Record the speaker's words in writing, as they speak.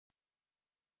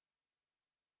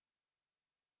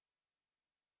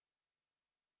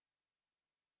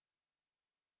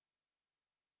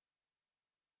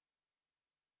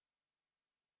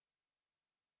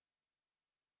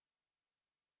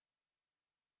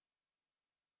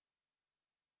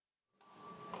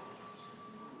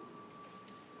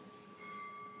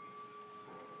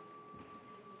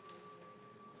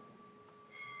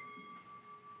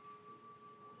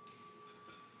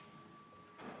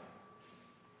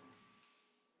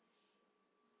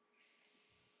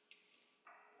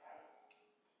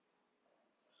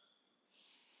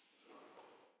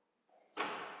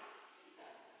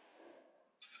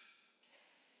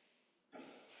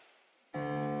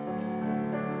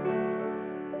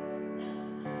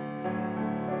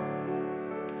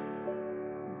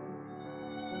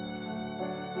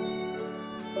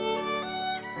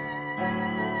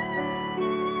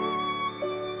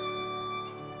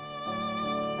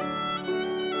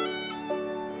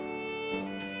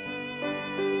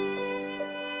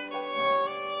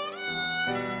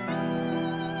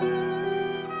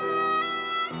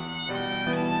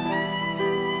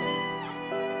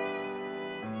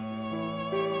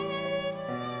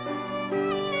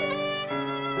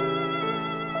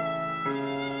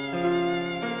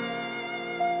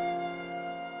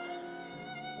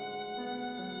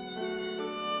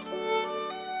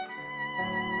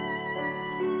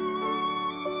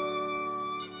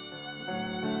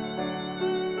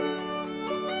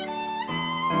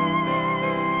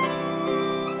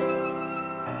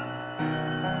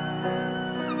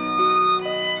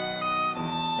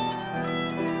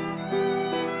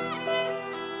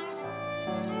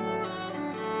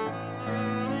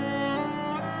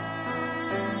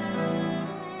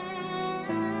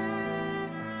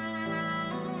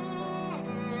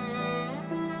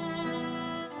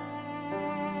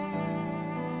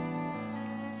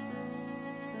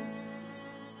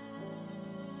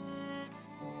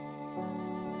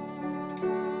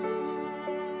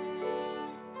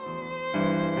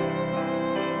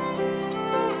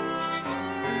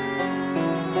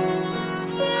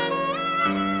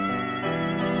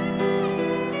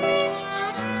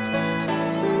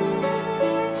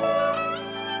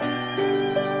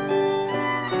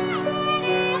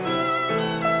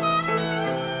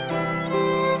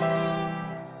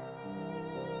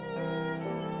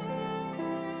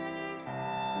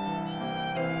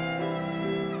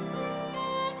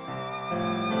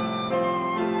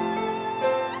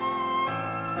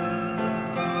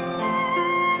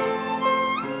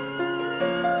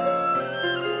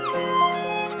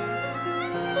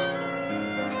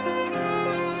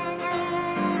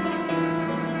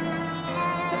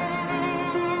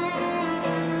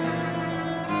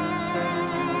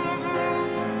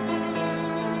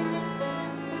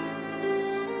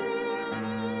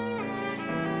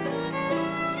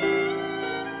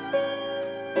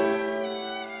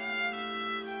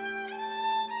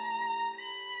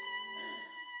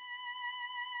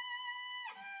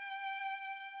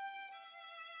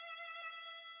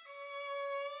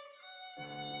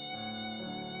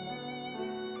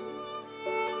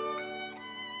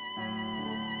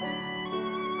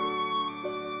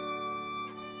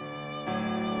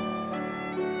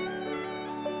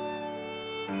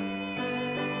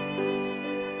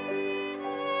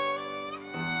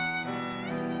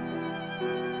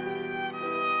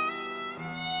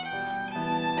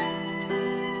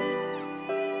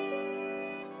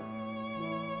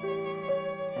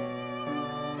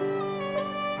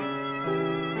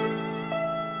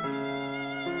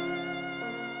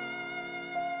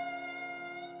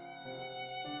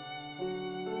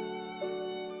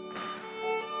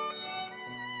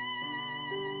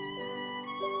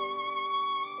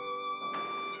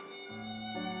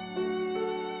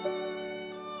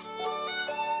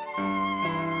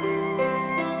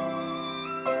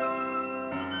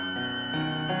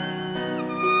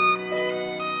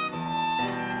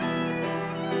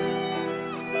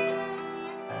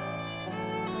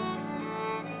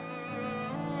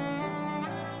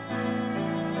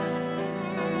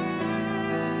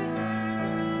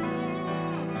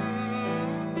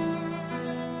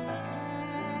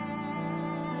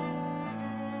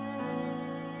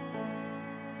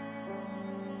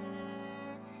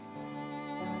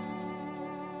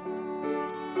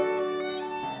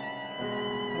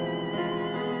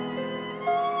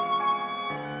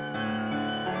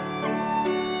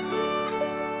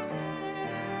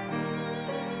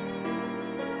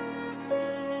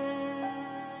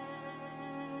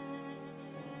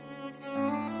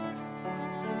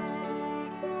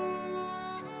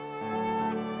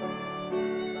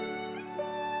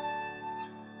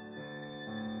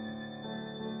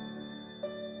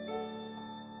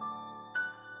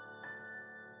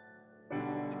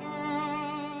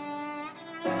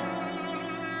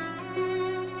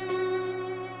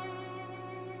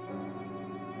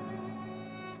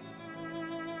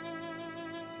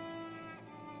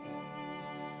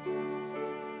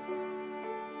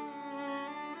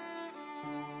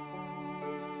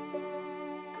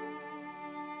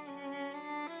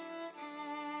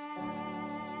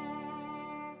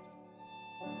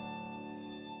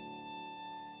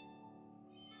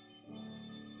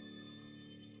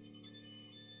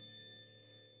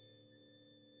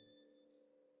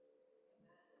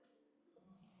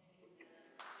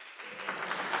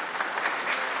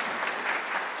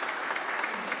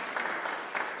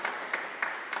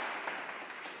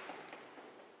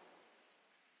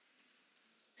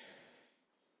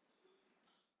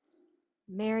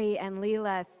Mary and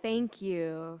Leela, thank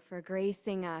you for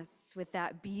gracing us with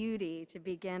that beauty to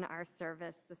begin our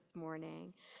service this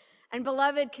morning. And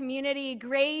beloved community,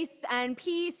 grace and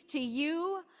peace to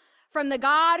you from the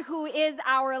God who is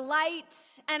our light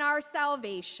and our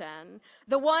salvation,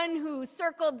 the one who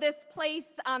circled this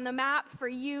place on the map for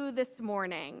you this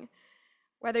morning.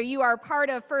 Whether you are part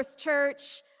of First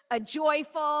Church, a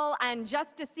joyful and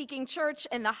justice-seeking church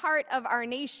in the heart of our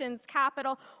nation's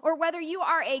capital, or whether you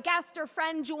are a guest or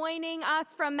friend joining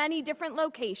us from many different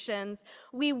locations,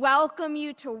 we welcome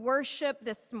you to worship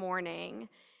this morning.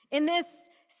 In this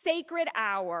sacred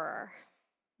hour,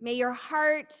 may your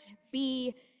heart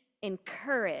be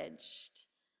encouraged,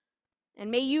 and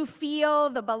may you feel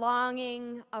the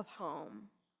belonging of home.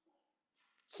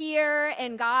 Here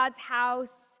in God's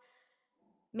house,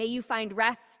 may you find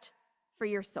rest for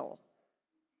your soul.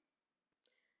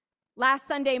 Last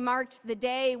Sunday marked the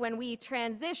day when we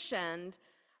transitioned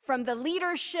from the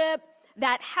leadership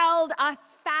that held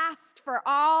us fast for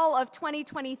all of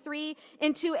 2023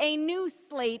 into a new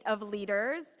slate of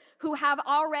leaders who have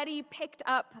already picked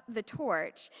up the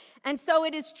torch. And so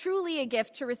it is truly a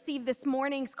gift to receive this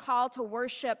morning's call to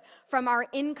worship from our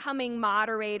incoming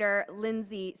moderator,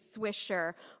 Lindsay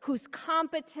Swisher, whose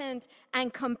competent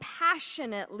and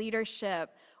compassionate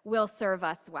leadership will serve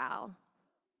us well.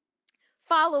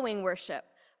 Following worship,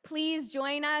 please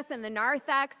join us in the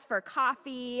narthex for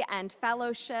coffee and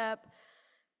fellowship.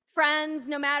 Friends,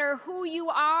 no matter who you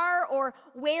are or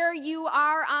where you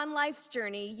are on life's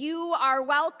journey, you are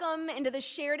welcome into the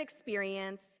shared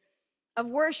experience of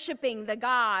worshiping the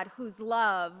God whose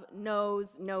love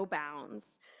knows no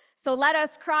bounds. So let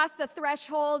us cross the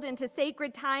threshold into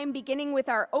sacred time, beginning with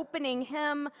our opening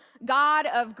hymn, God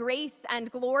of Grace and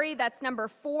Glory. That's number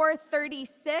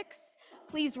 436.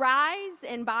 Please rise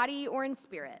in body or in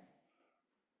spirit.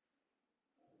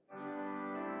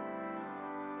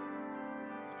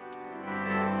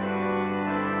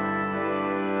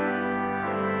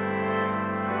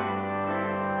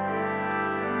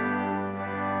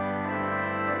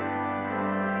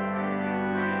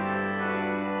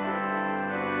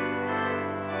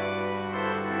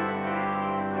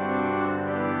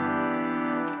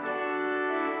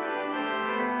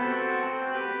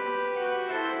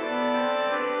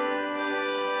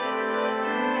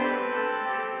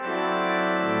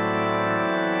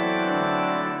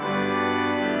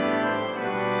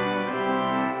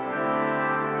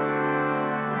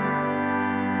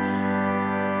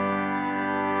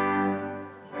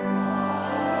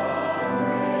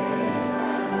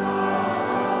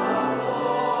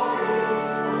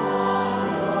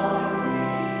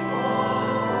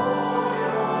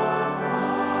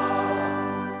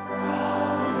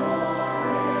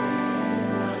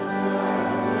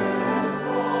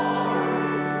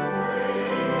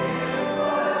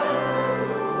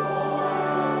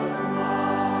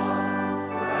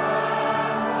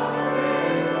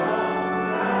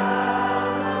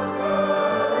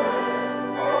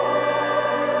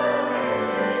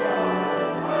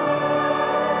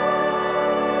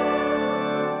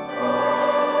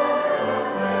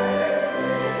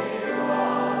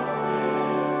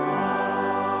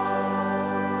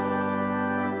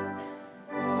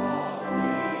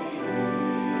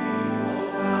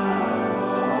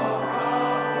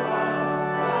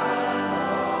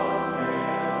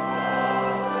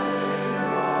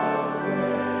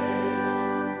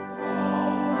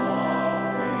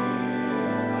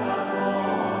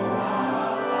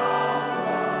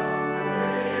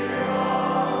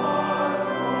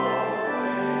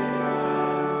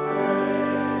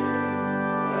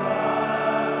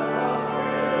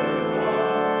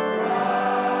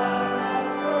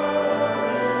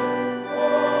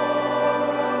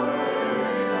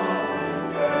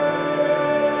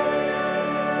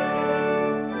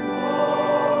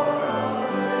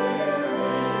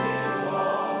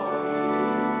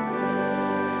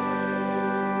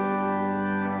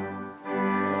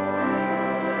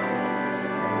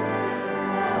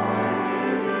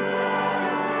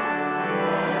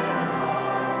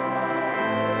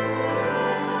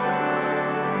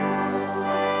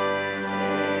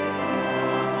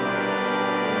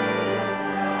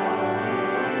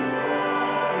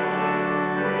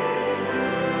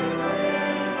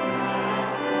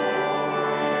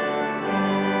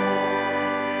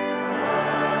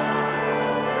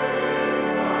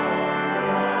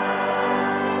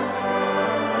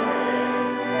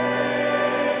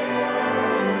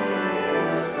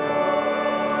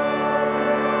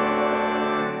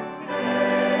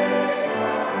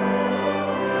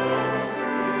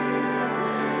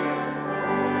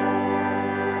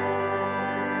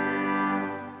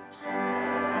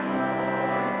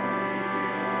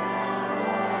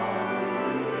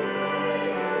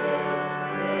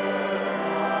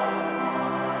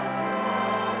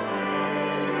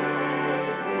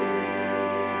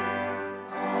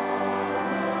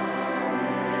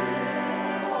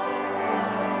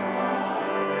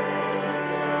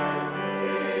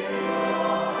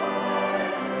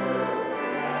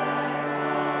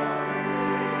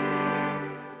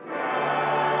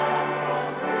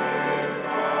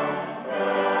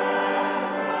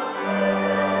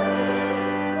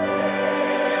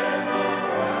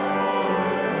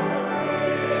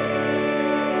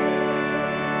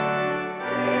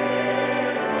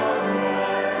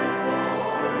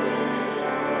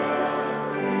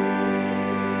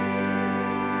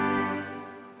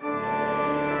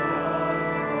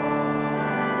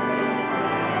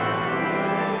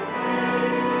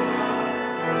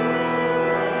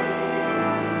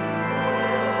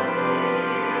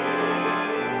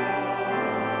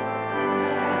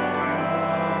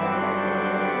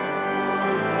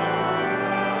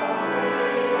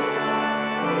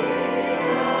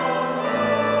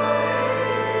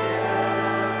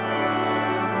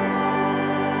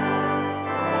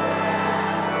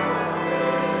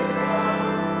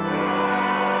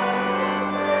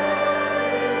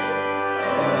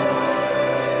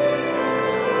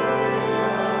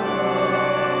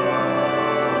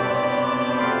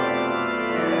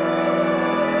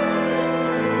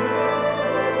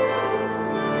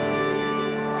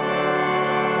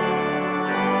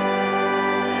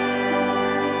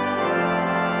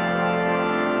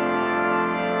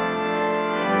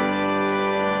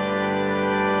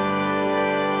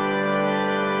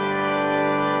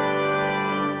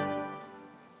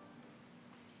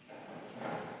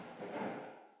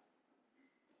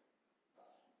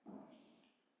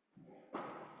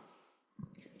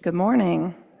 Good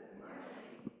morning.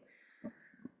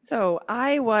 So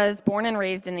I was born and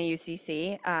raised in the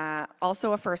UCC,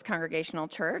 also a First Congregational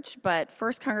church, but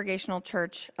First Congregational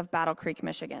Church of Battle Creek,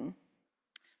 Michigan.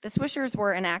 The Swishers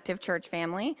were an active church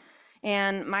family,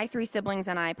 and my 3 siblings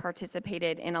and I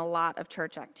participated in a lot of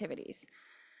church activities.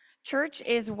 Church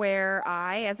is where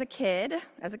I, as a kid,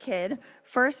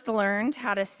 first learned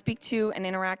how to speak to and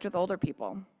interact with older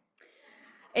people.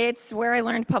 It's where I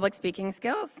learned public speaking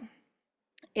skills.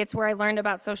 It's where I learned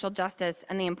about social justice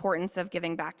and the importance of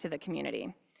giving back to the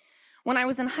community. When I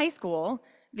was in high school,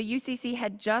 the UCC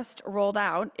had just rolled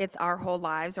out its Our Whole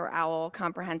Lives, or OWL,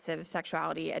 comprehensive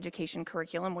sexuality education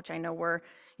curriculum, which I know we're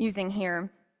using here.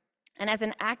 And as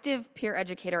an active peer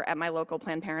educator at my local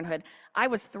Planned Parenthood, I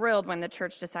was thrilled when the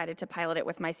church decided to pilot it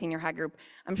with my senior high group.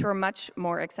 I'm sure much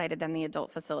more excited than the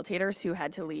adult facilitators who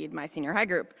had to lead my senior high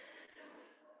group.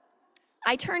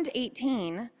 I turned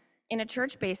 18 in a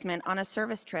church basement on a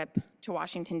service trip to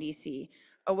Washington, D.C.,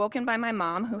 awoken by my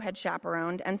mom, who had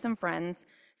chaperoned, and some friends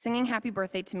singing happy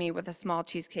birthday to me with a small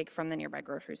cheesecake from the nearby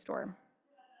grocery store.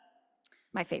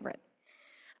 My favorite.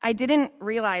 I didn't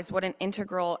realize what an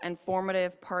integral and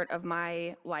formative part of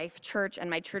my life church and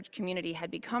my church community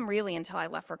had become really until I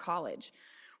left for college.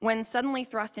 When suddenly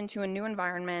thrust into a new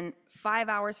environment, 5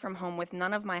 hours from home with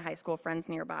none of my high school friends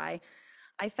nearby,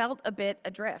 I felt a bit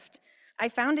adrift. I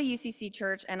found a UCC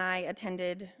church and I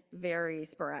attended very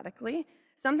sporadically,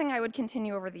 something I would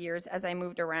continue over the years as I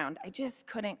moved around. I just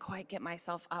couldn't quite get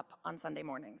myself up on Sunday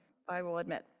mornings, I will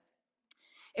admit.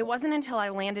 It wasn't until I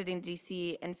landed in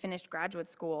DC and finished graduate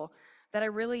school that I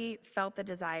really felt the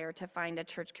desire to find a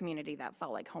church community that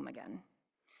felt like home again.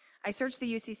 I searched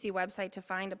the UCC website to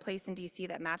find a place in DC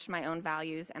that matched my own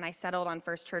values, and I settled on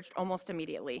First Church almost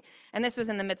immediately. And this was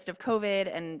in the midst of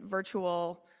COVID and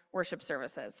virtual worship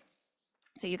services.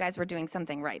 So you guys were doing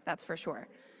something right, that's for sure.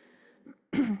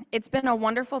 It's been a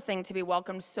wonderful thing to be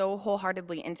welcomed so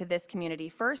wholeheartedly into this community,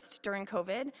 first during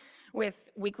COVID, with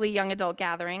weekly young adult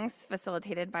gatherings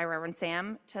facilitated by Reverend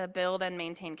Sam to build and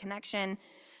maintain connection,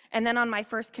 and then on my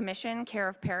first commission, Care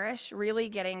of Parish, really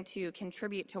getting to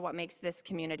contribute to what makes this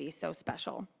community so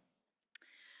special.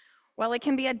 While it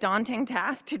can be a daunting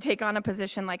task to take on a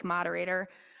position like moderator,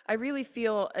 I really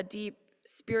feel a deep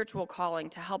spiritual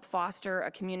calling to help foster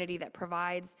a community that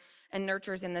provides and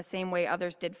nurtures in the same way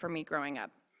others did for me growing up.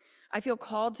 I feel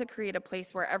called to create a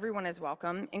place where everyone is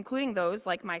welcome, including those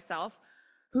like myself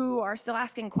who are still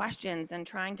asking questions and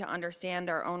trying to understand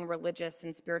our own religious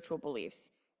and spiritual beliefs.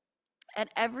 At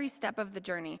every step of the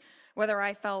journey, whether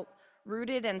I felt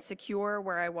rooted and secure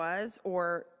where I was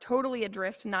or totally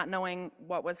adrift, not knowing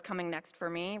what was coming next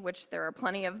for me, which there are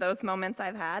plenty of those moments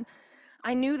I've had,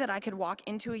 I knew that I could walk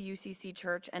into a UCC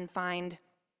church and find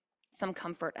some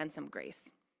comfort and some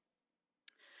grace.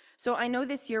 So I know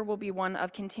this year will be one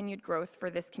of continued growth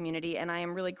for this community, and I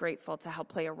am really grateful to help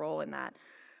play a role in that.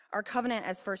 Our covenant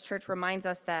as First Church reminds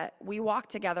us that we walk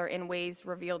together in ways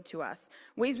revealed to us,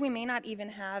 ways we may not even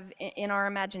have in our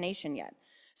imagination yet.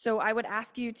 So I would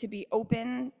ask you to be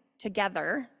open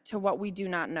together to what we do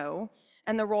not know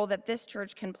and the role that this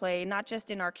church can play, not just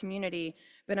in our community,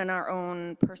 but in our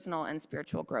own personal and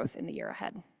spiritual growth in the year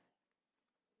ahead.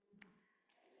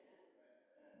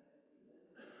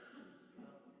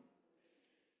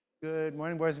 Good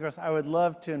morning, boys and girls. I would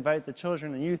love to invite the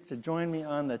children and youth to join me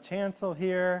on the chancel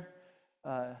here.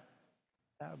 That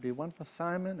would be wonderful.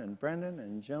 Simon and Brendan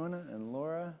and Jonah and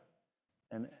Laura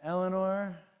and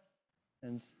Eleanor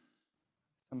and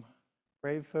some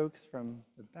brave folks from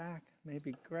the back,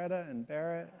 maybe Greta and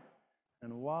Barrett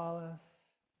and Wallace.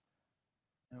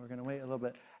 And we're going to wait a little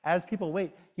bit. As people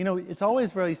wait, you know, it's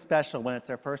always really special when it's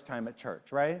their first time at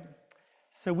church, right?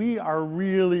 So we are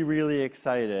really, really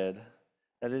excited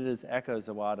that it is Echo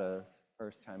Zawada's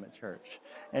first time at church.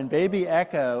 And baby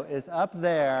Echo is up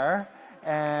there,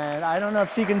 and I don't know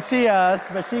if she can see us,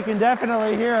 but she can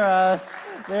definitely hear us.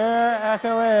 There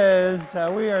Echo is.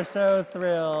 So we are so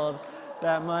thrilled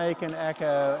that Mike and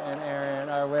Echo and Aaron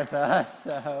are with us.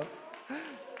 So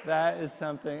that is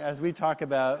something, as we talk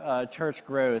about church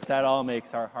growth, that all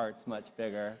makes our hearts much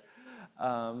bigger.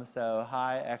 So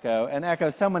hi, Echo. And Echo,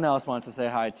 someone else wants to say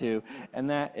hi too, and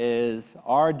that is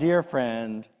our dear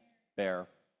friend, Bear.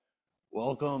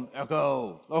 Welcome,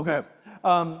 Echo. Okay.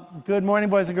 Good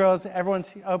morning, boys and girls.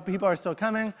 People are still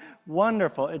coming.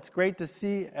 Wonderful. It's great to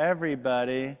see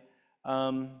everybody.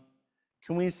 Can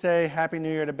we say Happy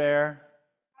New Year to Bear?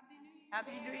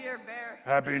 Happy New Year, Bear.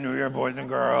 Happy New Year, boys and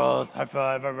girls. High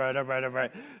five. All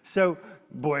right. So,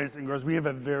 boys and girls, we have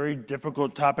a very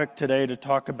difficult topic today to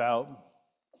talk about.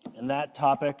 And that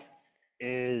topic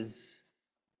is,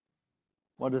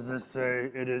 what does this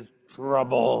say? It is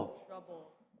trouble.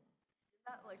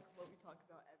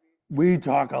 We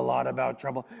talk a lot about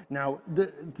trouble. Now,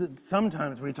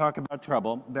 sometimes we talk about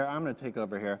trouble. There, I'm going to take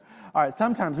over here. All right,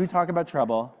 sometimes we talk about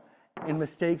trouble in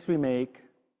mistakes we make,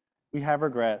 we have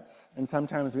regrets, and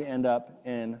sometimes we end up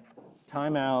in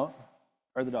timeout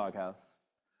or the doghouse.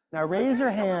 Now, raise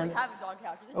your hand.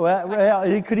 Well,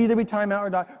 it could either be timeout or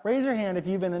dog. Raise your hand if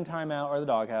you've been in timeout or the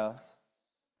doghouse.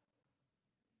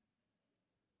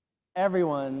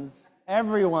 Everyone's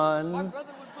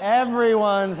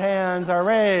hands are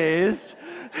raised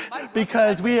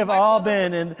because we have all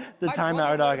been in the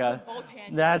timeout or doghouse.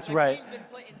 That's right.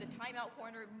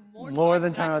 More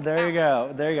than timeout. There you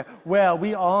go. There you go. Well,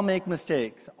 we all make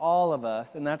mistakes, all of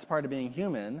us, and that's part of being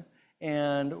human.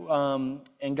 And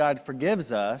God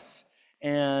forgives us.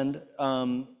 And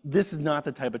this is not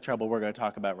the type of trouble we're going to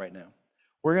talk about right now.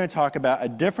 We're going to talk about a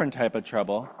different type of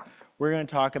trouble. We're going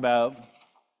to talk about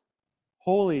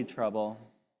holy trouble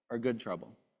or good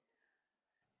trouble.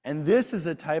 And this is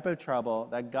a type of trouble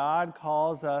that God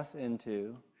calls us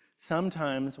into,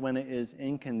 sometimes when it is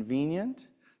inconvenient,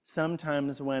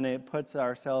 sometimes when it puts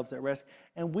ourselves at risk.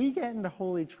 And we get into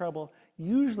holy trouble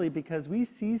usually because we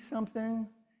see something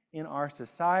in our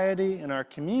society, in our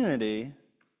community,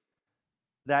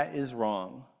 that is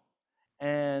wrong.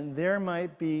 And there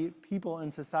might be people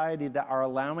in society that are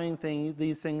allowing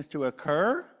these things to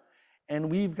occur, and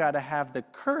we've got to have the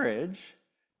courage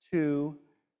to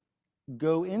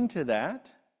go into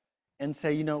that and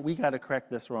say, you know, we got to correct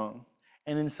this wrong.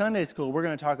 And in Sunday school, we're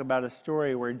going to talk about a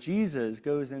story where Jesus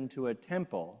goes into a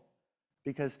temple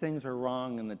because things are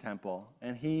wrong in the temple.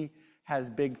 And he has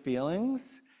big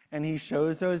feelings, and he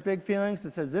shows those big feelings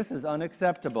and says, this is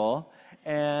unacceptable.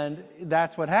 And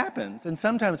that's what happens. And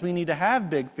sometimes we need to have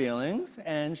big feelings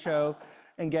and show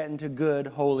and get into good,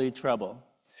 holy trouble.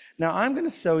 Now, I'm going to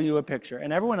show you a picture,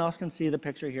 and everyone else can see the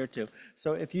picture here too.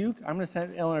 So I'm going to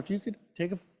send, Eleanor, if you could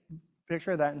take a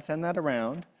picture of that and send that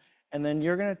around, and then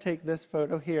you're going to take this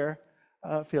photo here,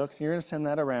 Felix, and you're going to send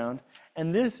that around.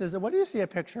 And this is, what do you see a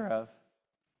picture of?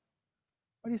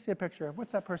 What do you see a picture of?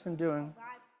 What's that person doing?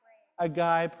 A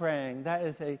guy praying. That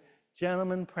is a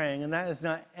gentleman praying, and that is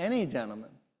not any gentleman.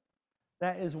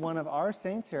 That is one of our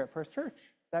saints here at First Church.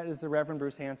 That is the Reverend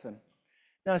Bruce Hansen.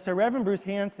 Now, so Reverend Bruce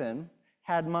Hansen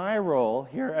had my role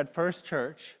here at First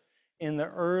Church in the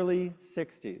early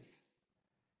 60s.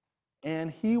 And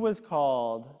he was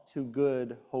called to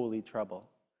good, holy trouble.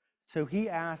 So he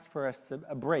asked for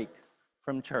a break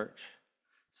from church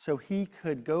so he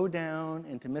could go down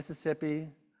into Mississippi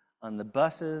on the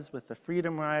buses with the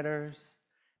Freedom Riders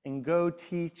and go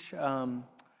teach,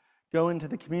 go into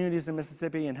the communities in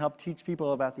Mississippi and help teach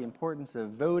people about the importance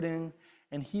of voting.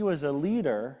 And he was a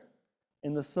leader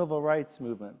in the civil rights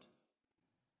movement.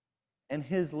 And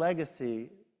his legacy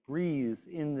breathes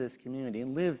in this community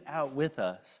and lives out with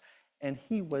us. And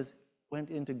he went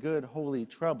into good, holy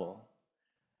trouble,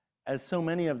 as so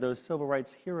many of those civil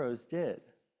rights heroes did.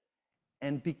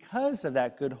 And because of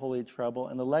that good, holy trouble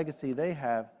and the legacy they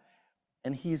have,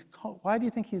 and he's called, why do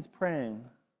you think he's praying?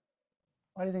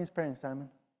 Why do you think he's praying, Simon?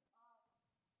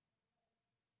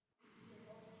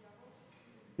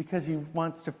 Because he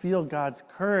wants to feel God's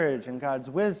courage and God's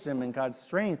wisdom and God's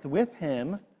strength with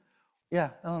him.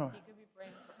 Yeah, Eleanor. He could be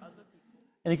praying for other people.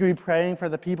 And he could be praying for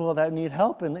the people that need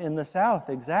help in the South.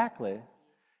 Exactly.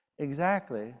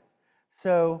 Exactly.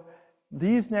 So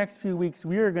these next few weeks,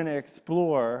 we are going to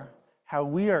explore how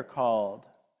we are called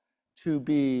to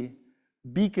be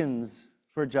beacons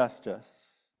for justice,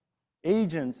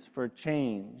 agents for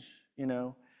change, you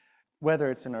know,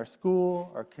 whether it's in our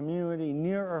school, our community,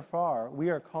 near or far, we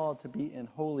are called to be in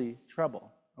holy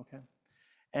trouble, okay?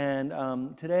 And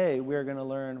today, we're going to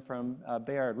learn from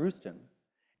Bayard Rustin.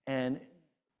 And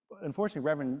unfortunately,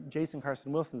 Reverend Jason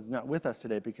Carson Wilson is not with us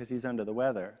today because he's under the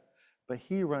weather. But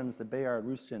he runs the Bayard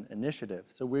Rustin Initiative.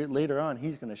 So later on,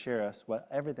 he's going to share us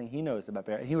everything he knows about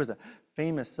Bayard. He was a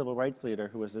famous civil rights leader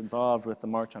who was involved with the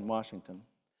March on Washington.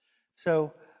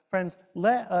 So, friends,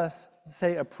 let us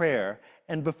say a prayer.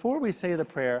 And before we say the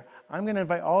prayer, I'm going to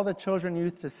invite all the children and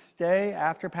youth to stay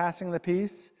after passing the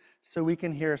peace, so we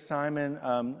can hear Simon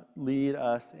lead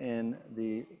us in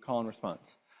the call and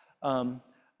response. All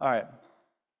right.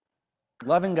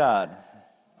 Loving God,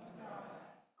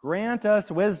 grant us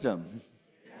wisdom.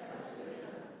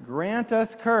 Grant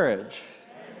us courage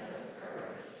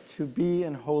to be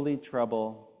in holy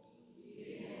trouble,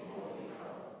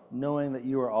 knowing that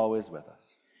you are always with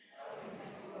us.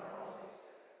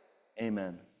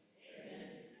 Amen.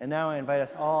 And now I invite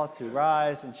us all to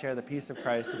rise and share the peace of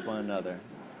Christ with one another.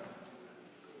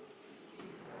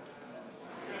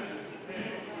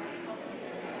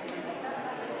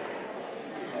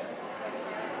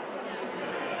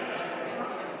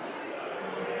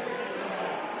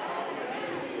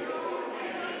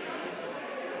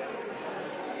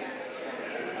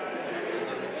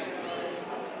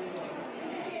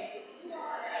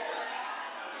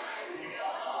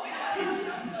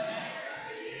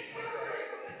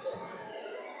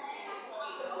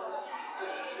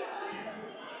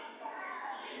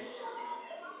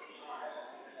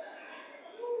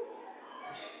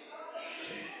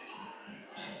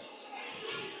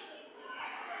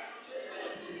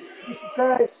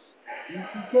 Okay.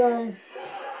 Okay.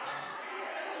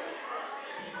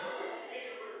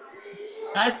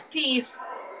 God's peace.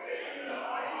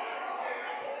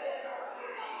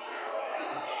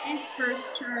 Peace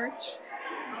First Church.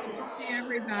 Good to see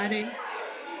everybody.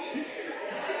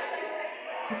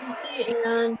 Good to see you,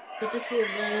 Ann. Good to see you,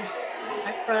 Liz.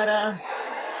 Hi, Freda.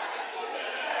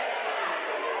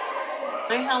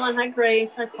 Hi, Helen. Hi,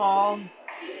 Grace. Hi, Paul.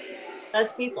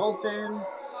 God's peace, Olsons.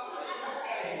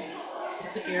 It's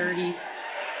the Garrity's.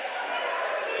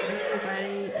 Hi,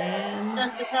 everybody. Anne,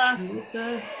 Jessica.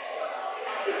 Lisa,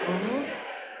 Paul.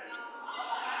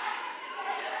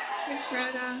 Hi,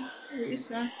 Greta,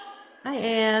 Lisa. Hi,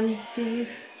 Anne.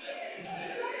 Peace.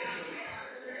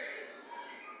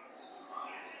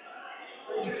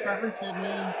 Peace, Reverend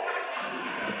Sydney.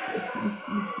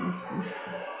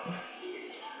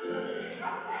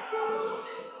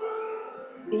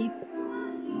 Peace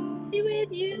be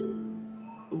with you.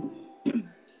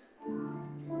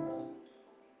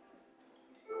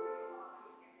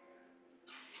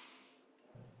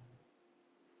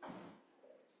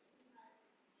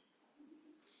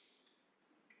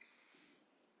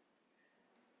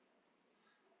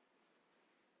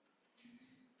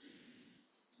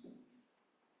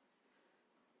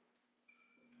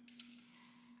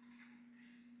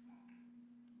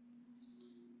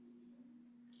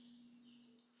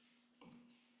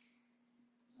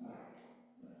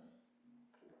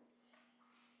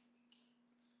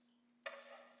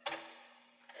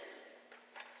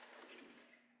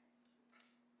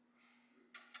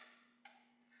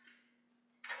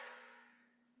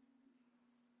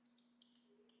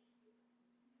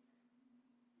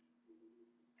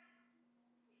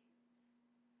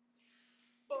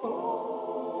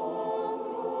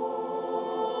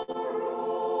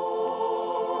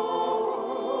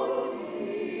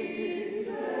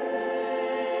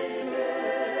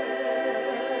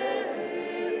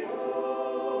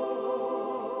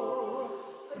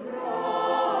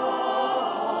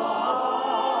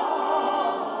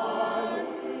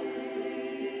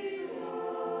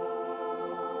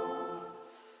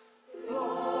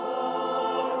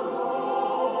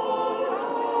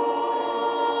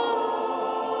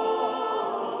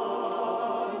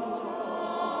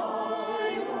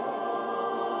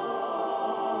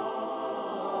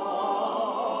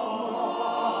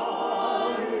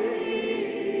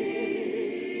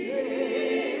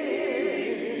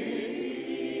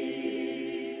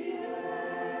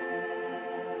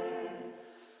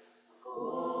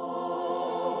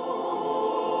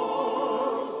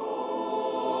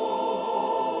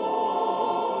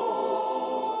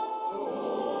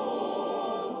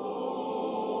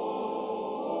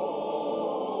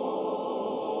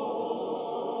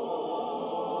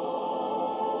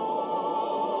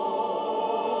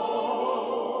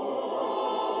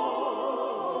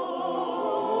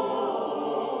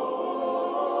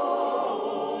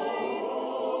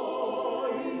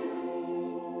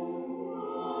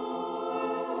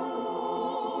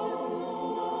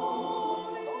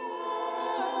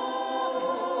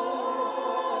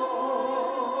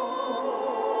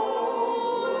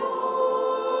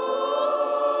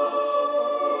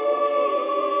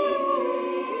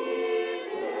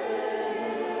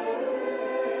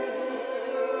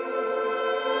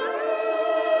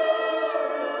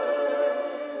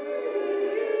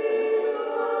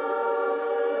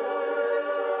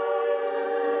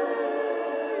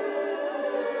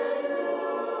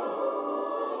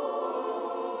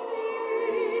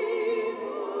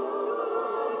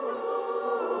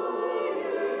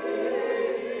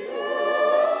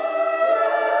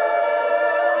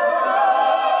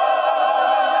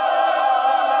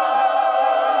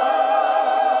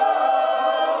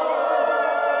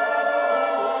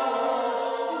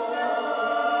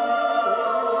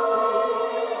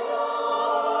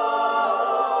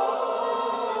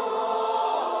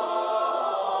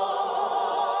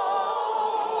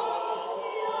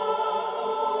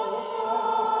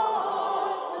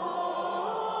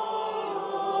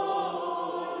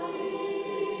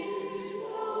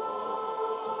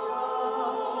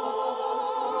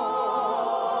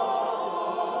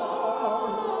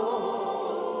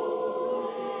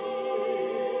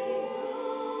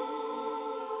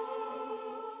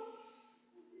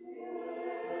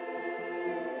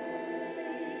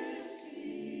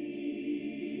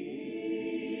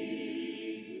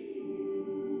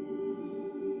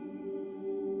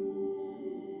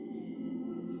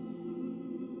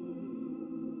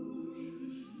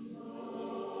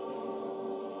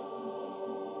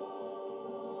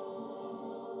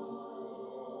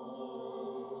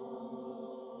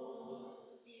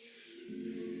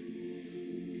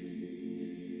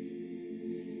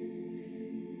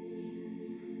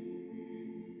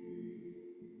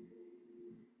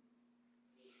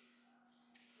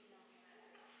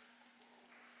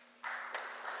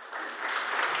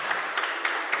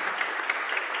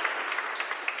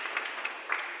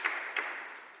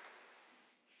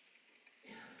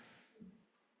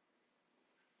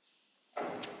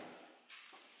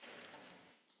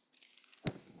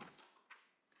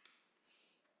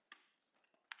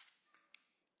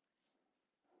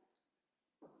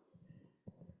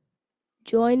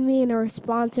 Join me in a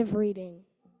responsive reading.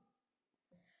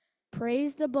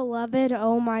 Praise the beloved,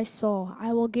 O my soul.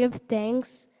 I will give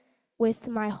thanks with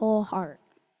my whole heart.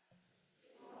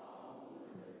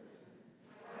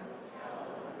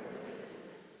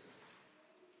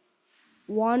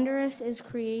 Wondrous is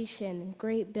creation,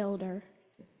 great builder.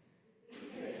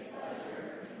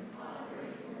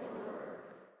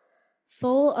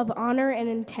 Full of honor and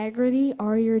integrity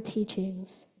are your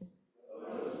teachings.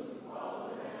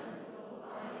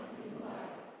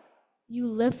 You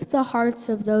lift the hearts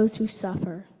of those who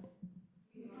suffer.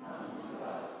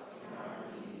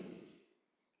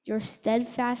 Your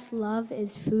steadfast love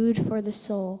is food for the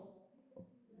soul.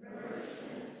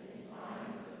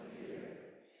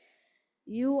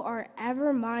 You are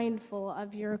ever mindful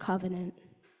of your covenant.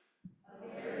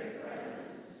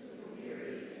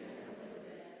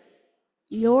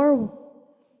 Your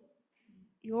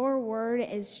word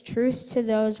is truth to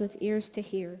those with ears to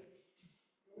hear.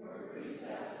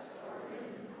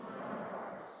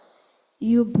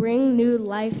 You bring new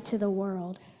life to the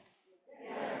world.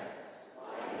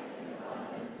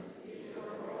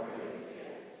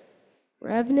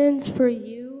 Reverence for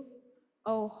you,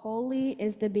 O holy,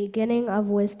 is the beginning of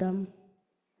wisdom.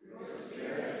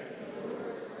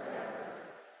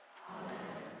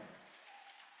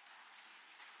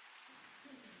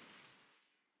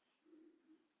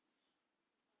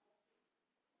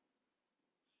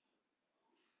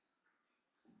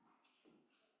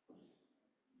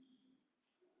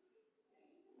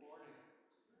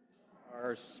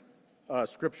 Our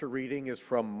scripture reading is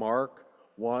from Mark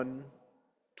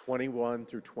 1:21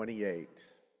 through 28.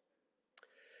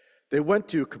 They went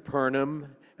to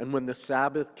Capernaum, and when the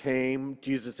Sabbath came,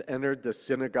 Jesus entered the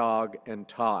synagogue and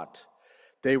taught.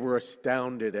 They were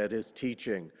astounded at his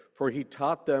teaching, for he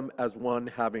taught them as one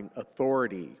having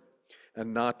authority,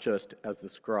 and not just as the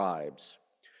scribes.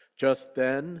 Just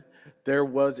then, there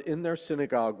was in their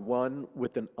synagogue one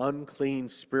with an unclean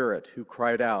spirit who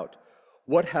cried out,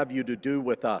 "What have you to do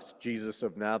with us, Jesus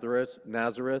of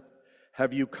Nazareth?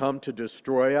 Have you come to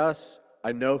destroy us?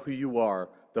 I know who you are,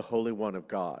 the Holy One of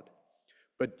God."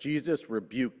 But Jesus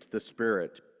rebuked the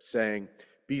spirit, saying,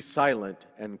 "Be silent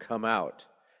and come out."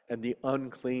 And the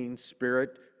unclean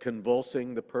spirit,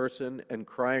 convulsing the person and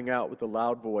crying out with a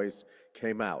loud voice,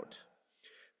 came out.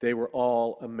 They were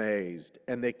all amazed,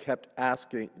 and they kept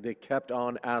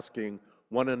on asking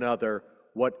one another,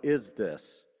 "What is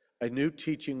this? A new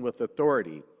teaching with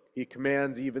authority. He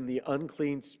commands even the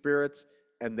unclean spirits,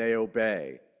 and they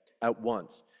obey." At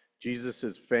once,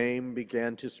 Jesus' fame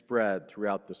began to spread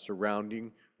throughout the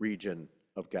surrounding region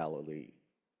of Galilee.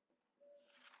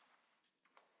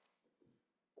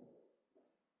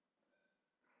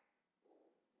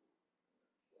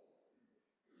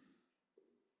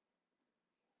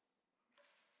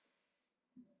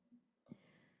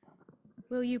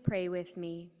 Will you pray with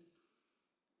me?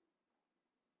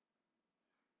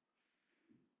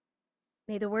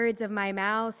 May the words of my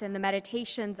mouth and the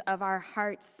meditations of our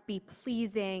hearts be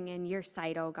pleasing in your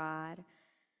sight, O God.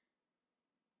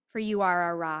 For you are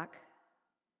our rock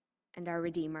and our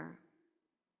Redeemer.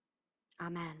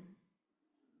 Amen.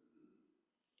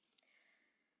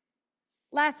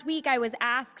 Last week, I was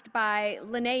asked by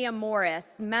Linnea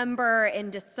Morris, member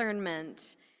in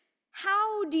discernment,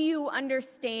 how do you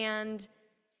understand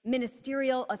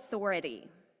ministerial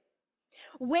authority?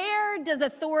 Where does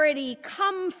authority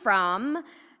come from,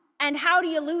 and how do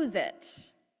you lose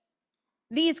it?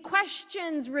 These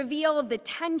questions reveal the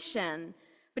tension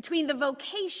between the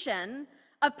vocation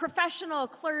of professional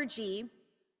clergy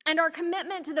and our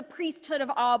commitment to the priesthood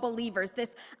of all believers,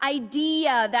 this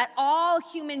idea that all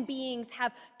human beings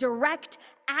have direct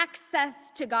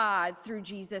access to God through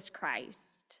Jesus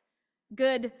Christ.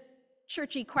 Good,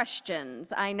 churchy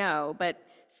questions, I know, but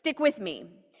stick with me,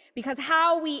 because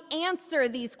how we answer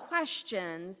these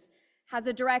questions has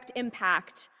a direct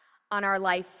impact on our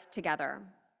life together.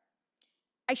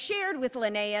 I shared with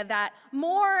Linnea that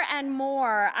more and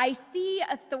more I see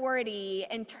authority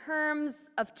in terms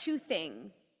of two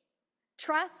things: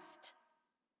 trust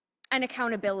and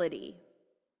accountability.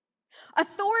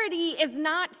 Authority is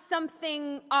not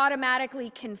something automatically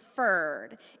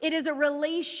conferred. It is a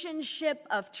relationship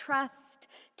of trust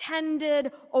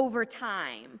tended over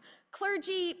time.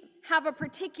 Clergy have a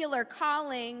particular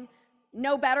calling,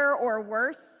 no better or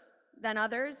worse than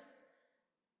others.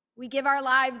 We give our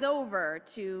lives over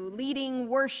to leading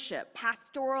worship,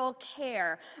 pastoral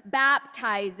care,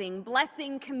 baptizing,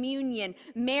 blessing communion,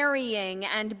 marrying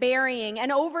and burying.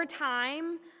 And over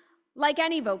time, like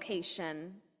any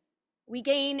vocation, we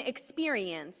gain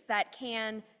experience that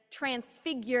can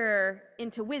transfigure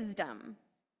into wisdom.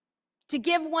 To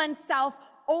give oneself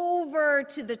over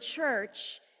to the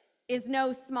church is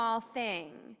no small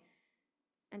thing.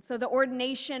 And so the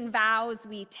ordination vows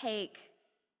we take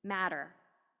matter.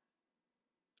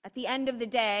 At the end of the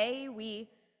day, we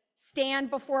stand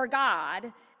before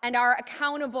God and are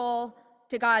accountable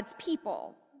to God's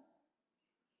people.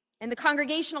 In the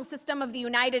congregational system of the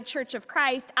United Church of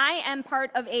Christ, I am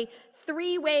part of a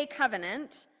three-way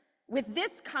covenant with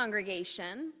this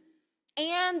congregation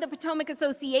and the Potomac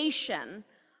Association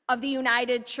of the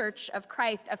United Church of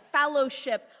Christ, a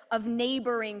fellowship of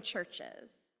neighboring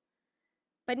churches.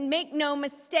 But make no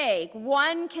mistake,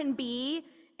 one can be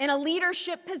in a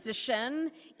leadership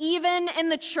position, even in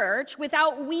the church,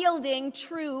 without wielding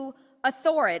true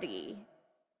authority.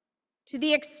 To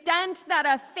the extent that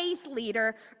a faith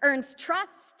leader earns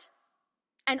trust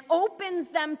and opens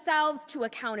themselves to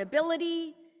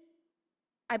accountability,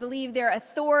 I believe their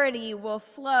authority will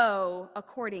flow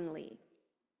accordingly.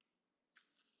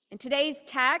 In today's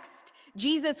text,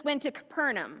 Jesus went to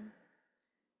Capernaum,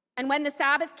 and when the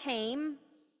Sabbath came,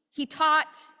 he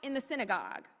taught in the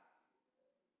synagogue.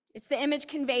 It's the image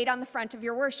conveyed on the front of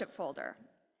your worship folder.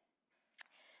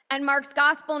 And Mark's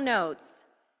gospel notes,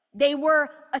 they were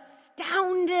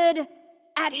astounded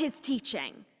at his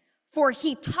teaching, for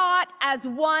he taught as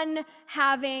one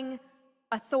having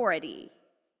authority.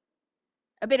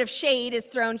 A bit of shade is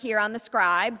thrown here on the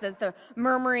scribes as the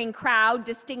murmuring crowd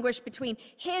distinguished between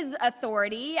his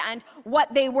authority and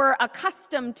what they were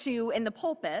accustomed to in the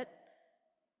pulpit.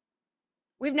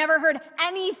 We've never heard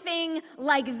anything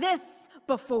like this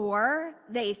before,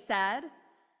 they said.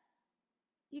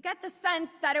 You get the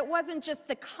sense that it wasn't just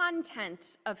the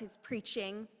content of his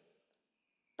preaching,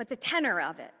 but the tenor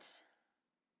of it,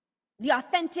 the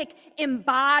authentic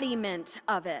embodiment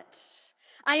of it.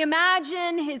 I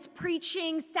imagine his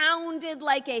preaching sounded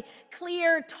like a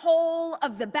clear toll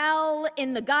of the bell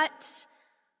in the gut,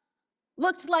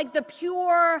 looked like the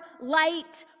pure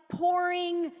light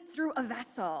pouring through a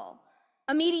vessel,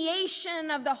 a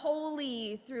mediation of the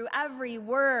holy through every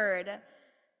word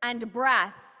and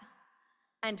breath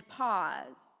and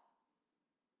pause.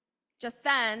 Just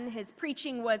then, his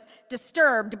preaching was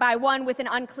disturbed by one with an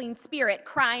unclean spirit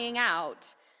crying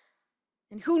out.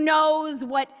 And who knows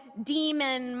what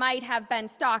demon might have been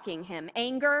stalking him?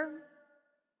 Anger,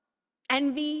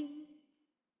 envy,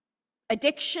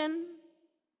 addiction.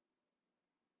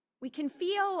 We can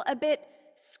feel a bit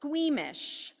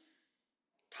squeamish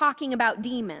talking about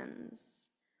demons.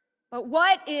 But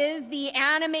what is the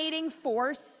animating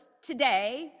force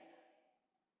today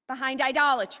behind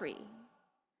idolatry,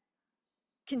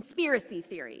 conspiracy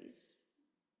theories,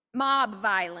 mob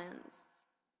violence?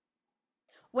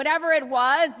 Whatever it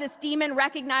was, this demon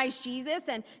recognized Jesus,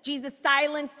 and Jesus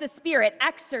silenced the spirit,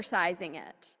 exorcising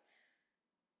it.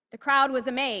 The crowd was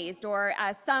amazed, or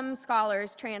as some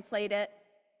scholars translate it,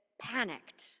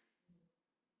 panicked.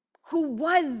 Who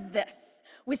was this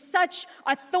with such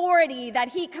authority that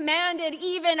he commanded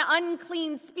even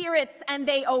unclean spirits and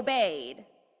they obeyed?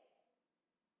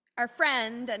 Our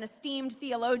friend and esteemed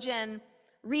theologian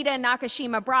Rita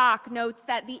Nakashima Brock notes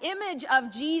that the image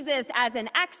of Jesus as an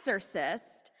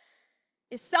exorcist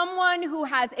is someone who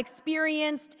has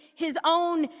experienced his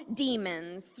own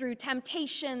demons through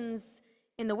temptations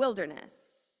in the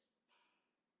wilderness.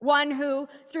 One who,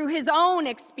 through his own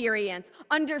experience,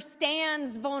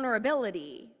 understands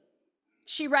vulnerability.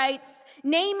 She writes,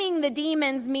 naming the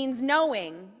demons means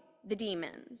knowing the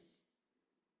demons.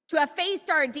 To have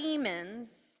faced our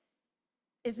demons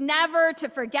is never to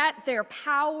forget their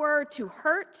power to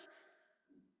hurt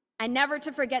and never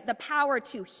to forget the power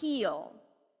to heal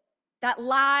that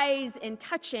lies in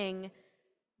touching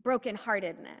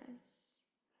brokenheartedness.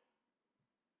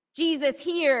 Jesus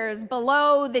hears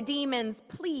below the demon's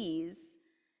pleas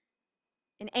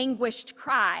an anguished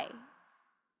cry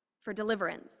for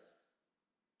deliverance.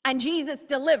 And Jesus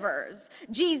delivers.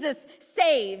 Jesus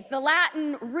saves. The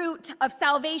Latin root of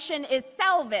salvation is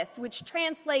salvis, which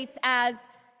translates as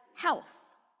health.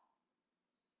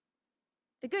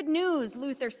 The good news,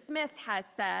 Luther Smith has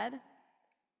said,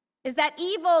 is that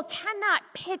evil cannot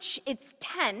pitch its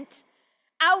tent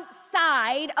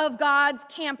outside of God's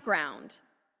campground.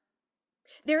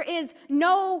 There is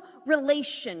no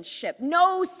relationship,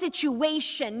 no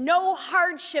situation, no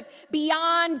hardship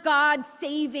beyond God's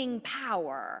saving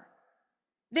power.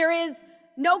 There is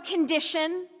no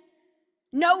condition,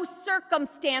 no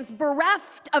circumstance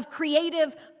bereft of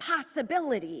creative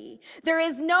possibility. There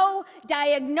is no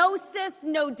diagnosis,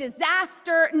 no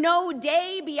disaster, no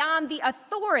day beyond the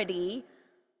authority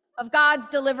of God's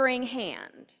delivering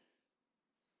hand.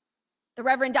 The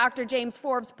Reverend Dr. James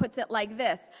Forbes puts it like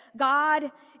this: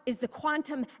 God is the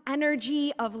quantum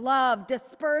energy of love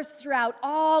dispersed throughout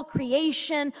all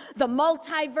creation, the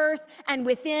multiverse, and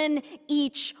within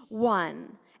each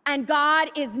one. And God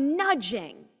is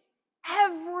nudging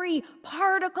every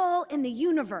particle in the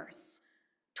universe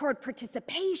toward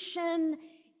participation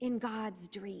in God's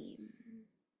dream.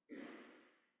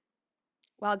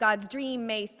 While God's dream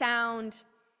may sound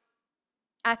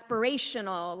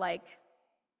aspirational, like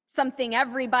something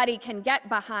everybody can get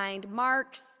behind,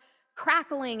 Mark's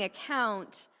crackling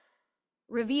account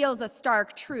reveals a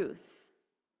stark truth.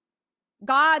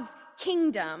 God's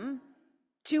kingdom,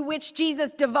 to which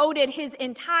Jesus devoted his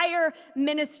entire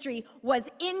ministry, was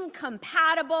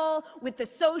incompatible with the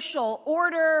social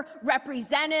order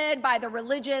represented by the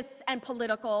religious and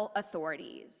political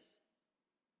authorities.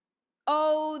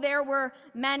 Oh, there were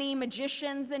many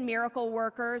magicians and miracle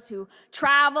workers who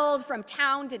traveled from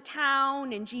town to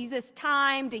town in Jesus'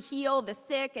 time to heal the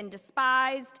sick and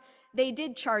despised. They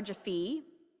did charge a fee.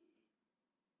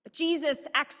 But Jesus'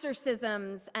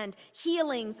 exorcisms and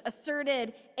healings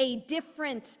asserted a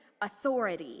different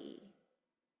authority.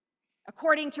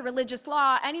 According to religious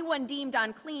law, anyone deemed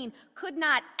unclean could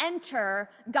not enter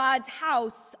God's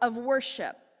house of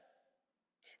worship.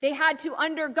 They had to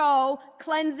undergo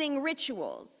cleansing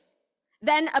rituals,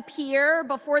 then appear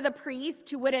before the priest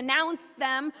who would announce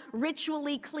them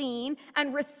ritually clean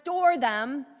and restore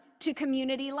them to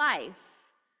community life.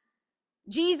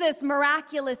 Jesus'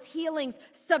 miraculous healings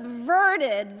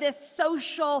subverted this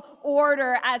social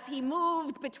order as he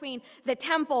moved between the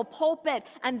temple pulpit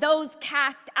and those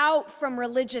cast out from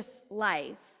religious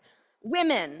life.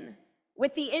 Women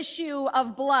with the issue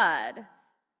of blood,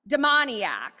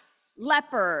 demoniacs,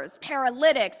 lepers,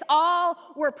 paralytics, all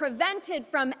were prevented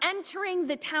from entering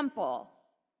the temple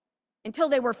until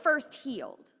they were first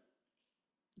healed.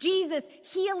 Jesus'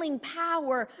 healing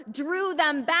power drew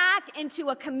them back into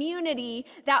a community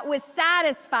that was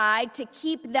satisfied to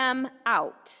keep them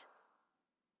out.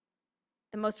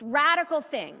 The most radical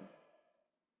thing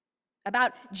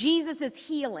about Jesus'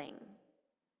 healing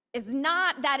is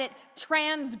not that it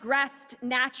transgressed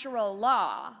natural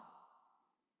law,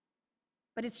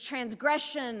 but its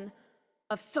transgression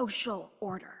of social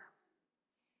order.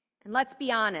 And let's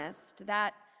be honest,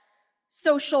 that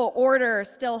social order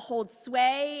still holds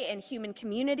sway in human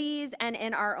communities and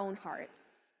in our own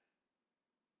hearts.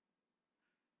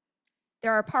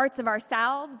 There are parts of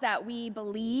ourselves that we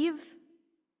believe,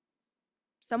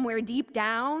 somewhere deep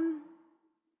down,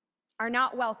 are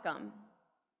not welcome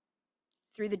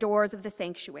through the doors of the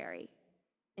sanctuary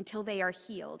until they are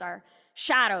healed, our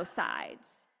shadow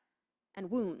sides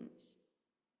and wounds.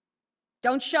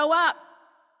 Don't show up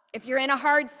if you're in a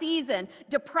hard season,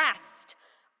 depressed,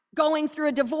 going through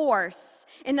a divorce,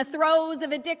 in the throes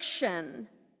of addiction,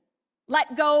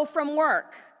 let go from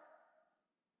work.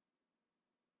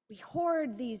 We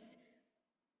hoard these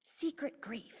secret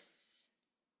griefs.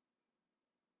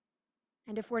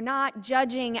 And if we're not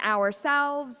judging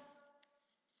ourselves,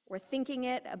 we're thinking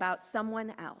it about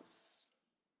someone else.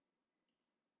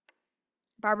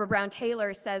 Barbara Brown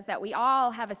Taylor says that we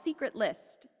all have a secret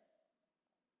list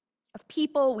of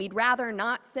people we'd rather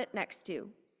not sit next to.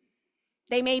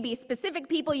 They may be specific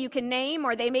people you can name,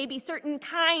 or they may be certain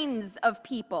kinds of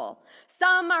people.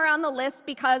 Some are on the list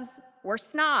because we're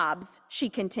snobs, she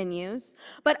continues,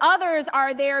 but others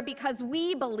are there because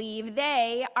we believe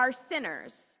they are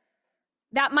sinners.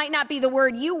 That might not be the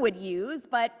word you would use,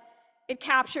 but it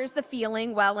captures the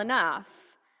feeling well enough.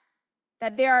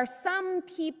 That there are some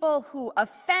people who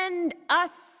offend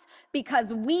us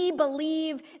because we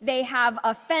believe they have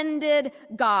offended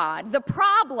God. The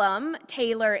problem,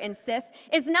 Taylor insists,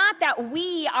 is not that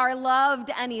we are loved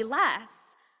any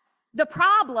less. The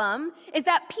problem is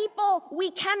that people we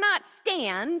cannot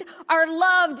stand are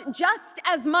loved just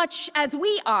as much as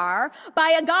we are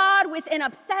by a God with an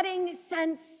upsetting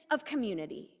sense of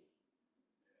community.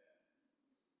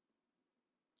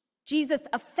 Jesus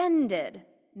offended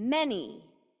many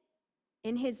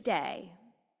in his day.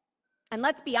 And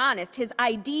let's be honest, his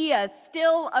ideas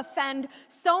still offend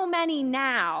so many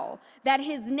now that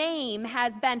his name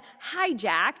has been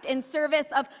hijacked in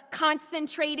service of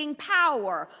concentrating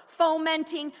power,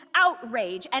 fomenting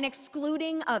outrage, and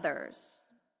excluding others.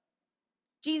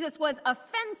 Jesus was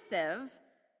offensive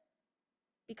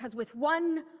because with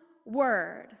one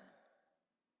word,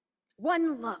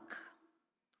 one look,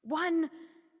 one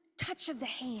touch of the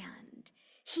hand,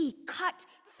 he cut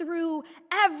through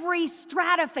every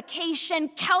stratification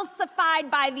calcified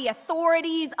by the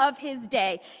authorities of his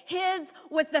day. His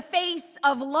was the face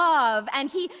of love, and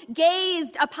he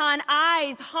gazed upon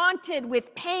eyes haunted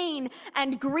with pain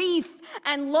and grief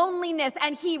and loneliness,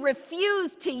 and he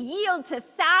refused to yield to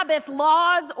Sabbath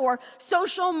laws or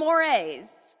social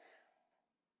mores.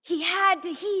 He had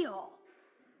to heal,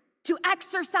 to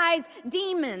exorcise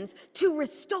demons, to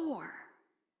restore.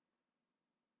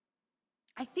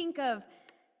 I think of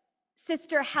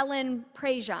Sister Helen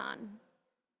Prejean,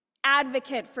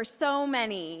 advocate for so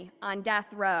many on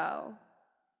death row.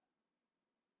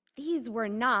 These were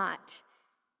not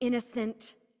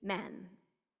innocent men.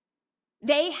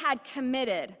 They had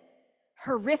committed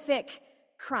horrific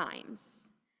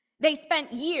crimes. They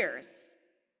spent years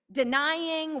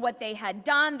denying what they had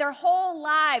done, their whole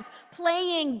lives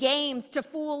playing games to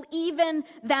fool even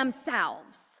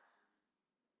themselves,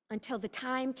 until the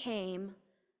time came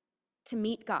to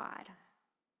meet God.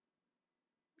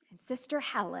 And Sister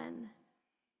Helen,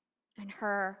 in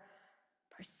her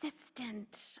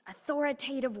persistent,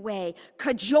 authoritative way,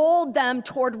 cajoled them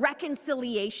toward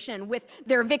reconciliation with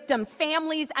their victims'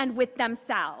 families and with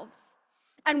themselves.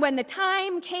 And when the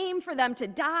time came for them to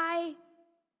die,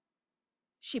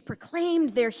 she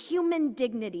proclaimed their human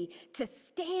dignity to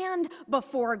stand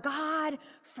before God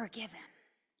forgiven.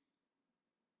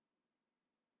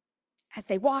 As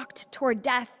they walked toward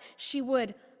death, she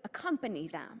would accompany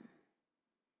them.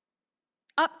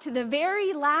 Up to the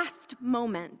very last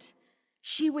moment,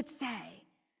 she would say,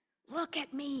 "Look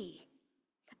at me.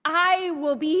 I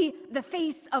will be the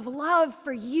face of love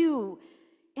for you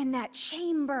in that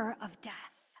chamber of death."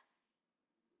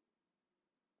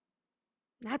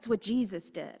 That's what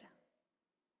Jesus did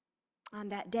on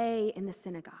that day in the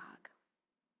synagogue.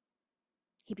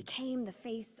 He became the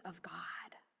face of God,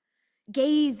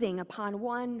 gazing upon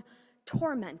one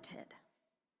tormented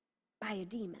by a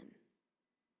demon,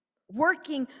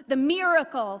 working the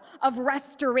miracle of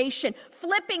restoration,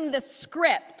 flipping the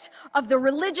script of the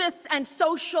religious and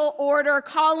social order,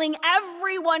 calling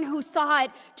everyone who saw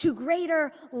it to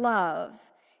greater love.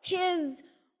 His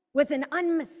was an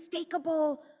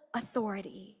unmistakable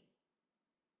authority.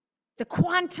 The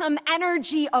quantum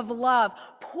energy of love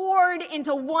poured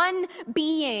into one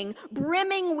being,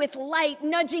 brimming with light,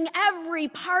 nudging every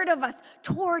part of us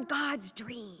toward God's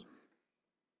dream.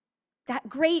 That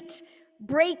great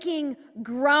breaking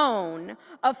groan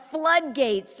of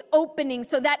floodgates opening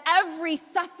so that every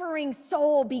suffering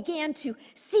soul began to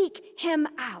seek him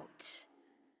out.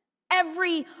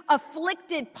 Every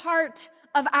afflicted part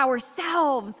of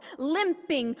ourselves,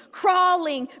 limping,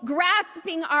 crawling,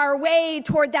 grasping our way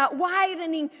toward that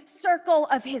widening circle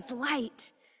of his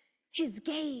light, his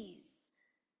gaze,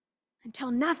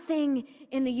 until nothing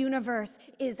in the universe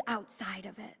is outside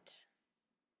of it.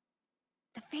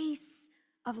 The face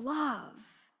of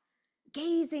love,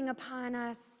 gazing upon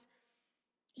us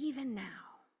even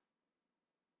now.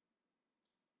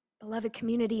 Beloved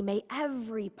community, may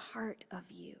every part of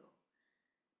you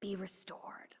be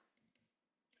restored.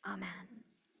 Amen.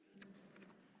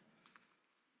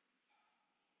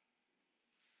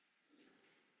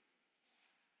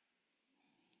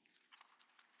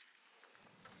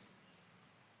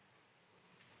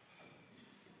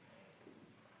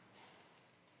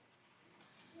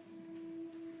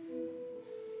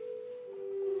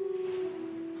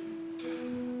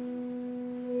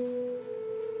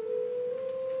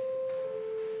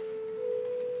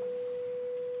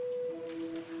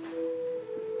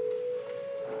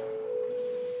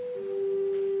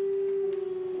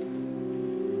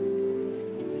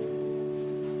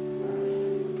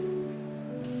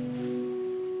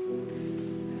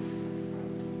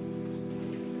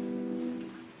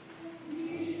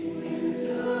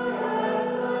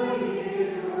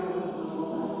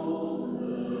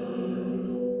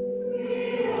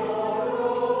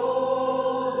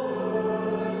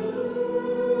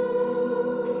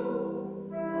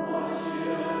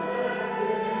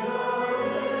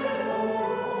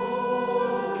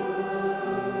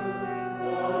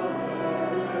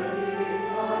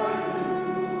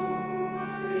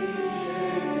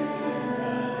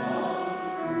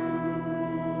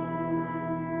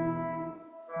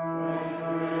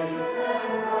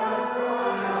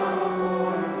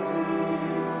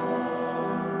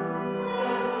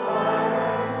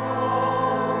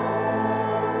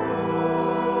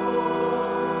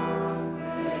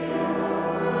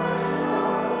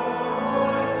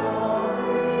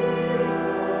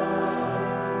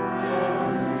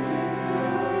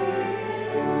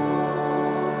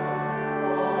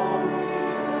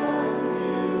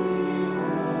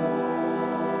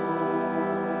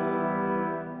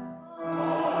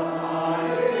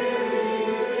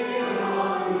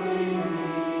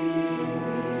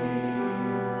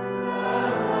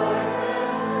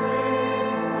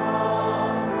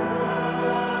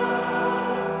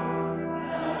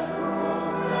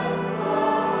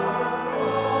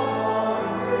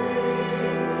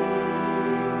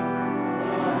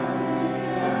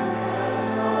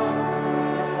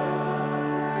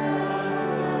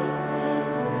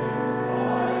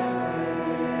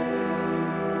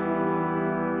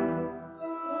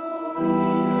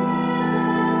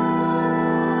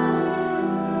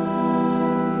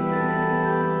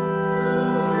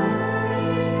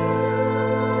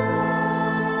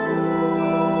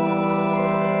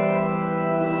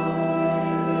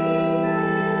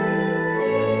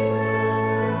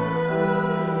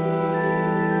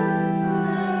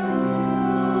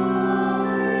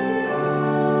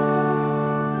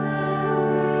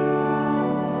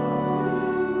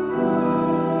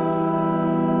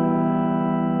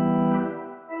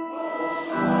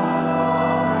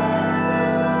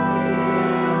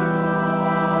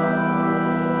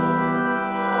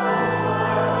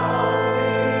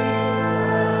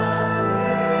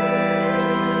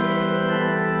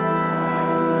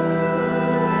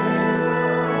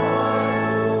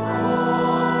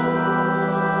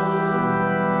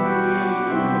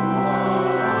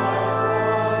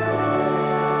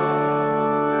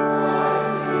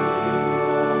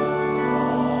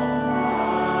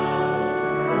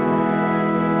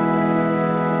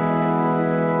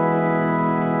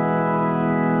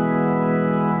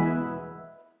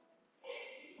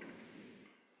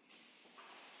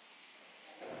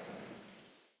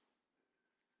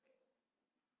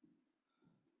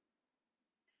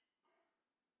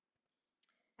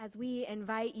 As we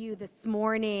invite you this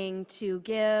morning to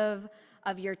give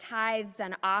of your tithes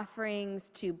and offerings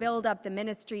to build up the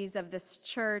ministries of this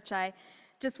church, I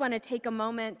just want to take a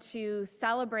moment to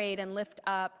celebrate and lift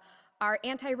up our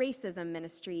anti-racism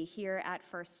ministry here at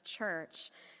First Church.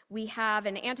 We have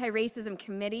an anti-racism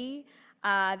committee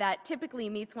that typically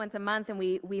meets once a month, and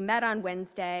we met on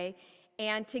Wednesday,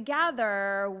 and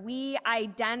together we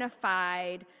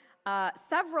identified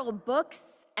several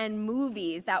books and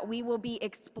movies that we will be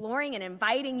exploring and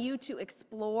inviting you to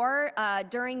explore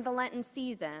during the Lenten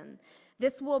season.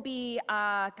 This will be,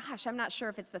 gosh, I'm not sure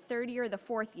if it's the third year or the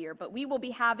fourth year, but we will be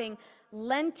having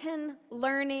Lenten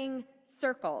learning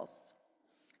circles.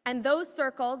 And those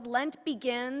circles, Lent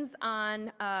begins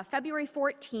on February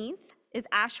 14th, is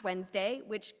Ash Wednesday,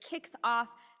 which kicks off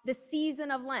the season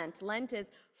of Lent. Lent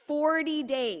is 40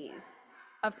 days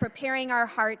of preparing our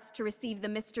hearts to receive the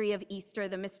mystery of Easter,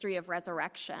 the mystery of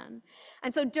resurrection.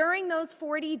 And so during those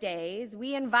 40 days,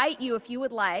 we invite you, if you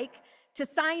would like, to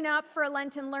sign up for a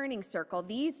Lenten Learning Circle.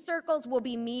 These circles will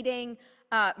be meeting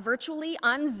virtually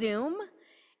on Zoom,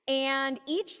 and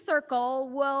each circle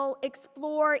will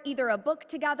explore either a book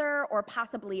together or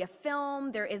possibly a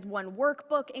film. There is one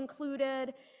workbook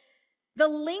included. The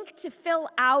link to fill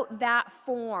out that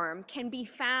form can be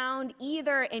found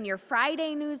either in your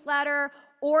Friday newsletter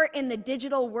or in the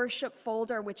digital worship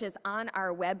folder, which is on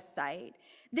our website.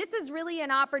 This is really an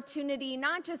opportunity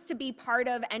not just to be part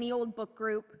of any old book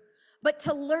group, but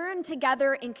to learn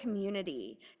together in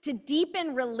community, to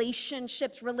deepen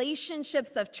relationships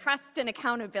of trust and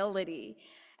accountability.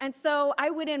 And so I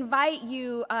would invite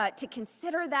you to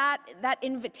consider that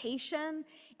invitation,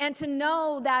 and to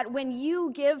know that when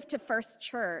you give to First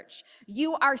Church,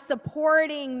 you are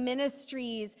supporting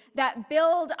ministries that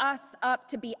build us up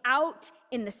to be out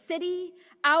in the city,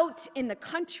 out in the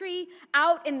country,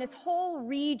 out in this whole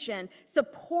region,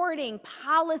 supporting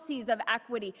policies of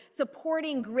equity,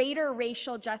 supporting greater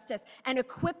racial justice, and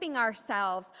equipping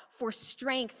ourselves for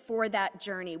strength for that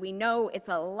journey. We know it's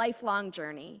a lifelong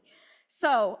journey.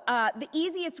 So the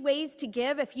easiest ways to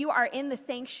give, if you are in the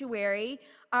sanctuary,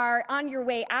 are on your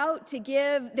way out to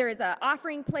give. There is an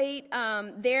offering plate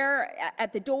there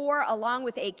at the door, along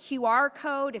with a QR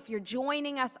code. If you're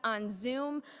joining us on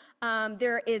Zoom,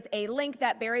 there is a link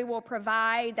that Barry will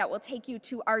provide that will take you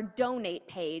to our donate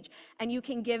page, and you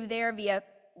can give there via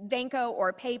Venko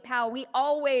or PayPal. We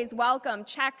always welcome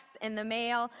checks in the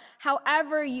mail.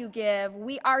 However you give,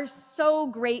 we are so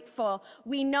grateful.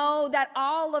 We know that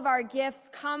all of our gifts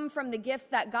come from the gifts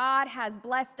that God has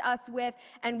blessed us with,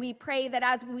 and we pray that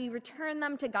as we return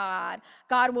them to God,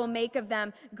 God will make of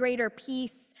them greater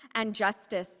peace and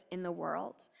justice in the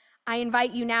world. I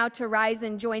invite you now to rise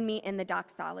and join me in the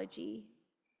doxology.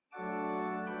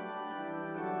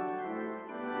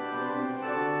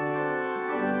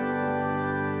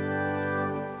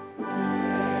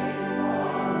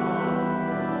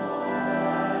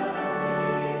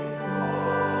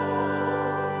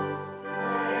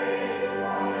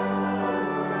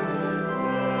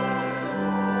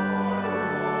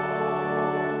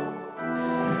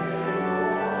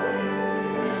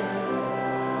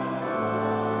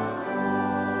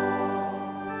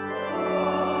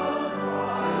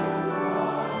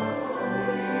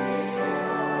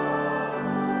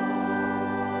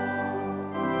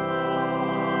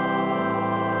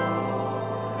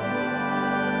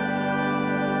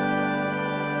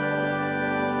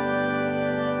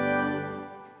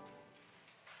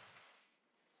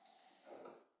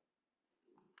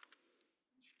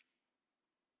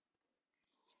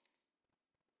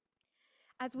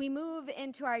 As we move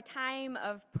into our time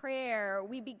of prayer,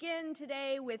 we begin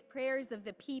today with prayers of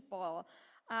the people.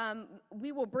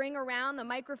 We will bring around the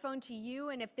microphone to you,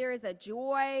 and if there is a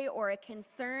joy or a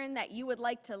concern that you would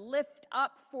like to lift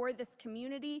up for this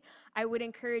community, I would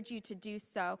encourage you to do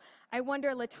so. I wonder,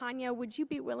 Latanya, would you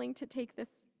be willing to take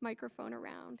this microphone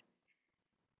around?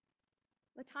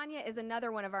 Latanya is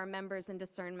another one of our members in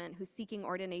discernment who's seeking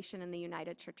ordination in the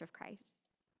United Church of Christ.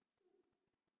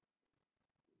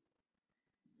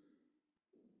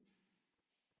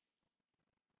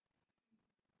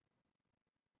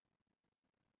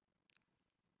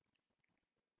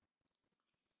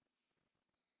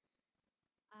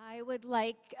 I would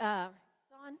like,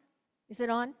 is it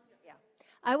on? Yeah.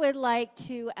 I would like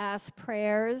to ask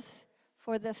prayers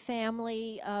for the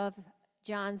family of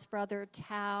John's brother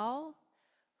Tao,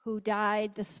 who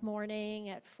died this morning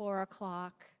at 4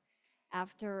 o'clock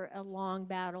after a long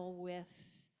battle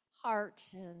with heart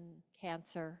and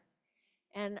cancer.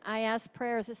 And I ask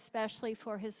prayers especially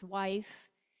for his wife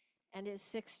and his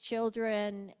 6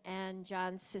 children and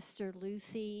John's sister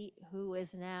Lucy, who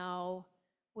is now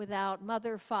Without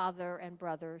mother, father, and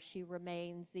brother, she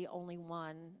remains the only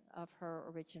one of her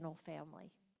original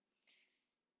family.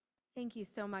 Thank you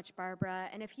so much, Barbara.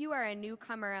 And if you are a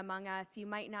newcomer among us, you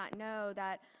might not know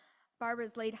that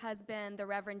Barbara's late husband, the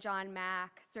Reverend John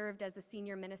Mack, served as the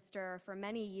senior minister for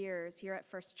many years here at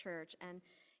First Church, and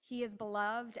he is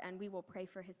beloved, and we will pray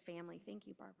for his family. Thank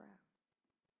you, Barbara.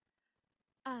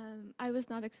 I was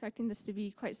not expecting this to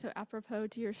be quite so apropos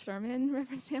to your sermon,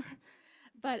 Reverend Sam.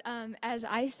 But as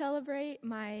I celebrate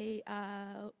my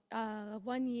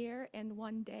 1 year and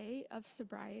 1 day of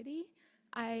sobriety,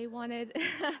 I wanted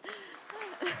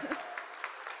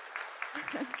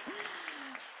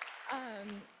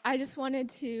I just wanted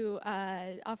to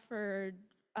offer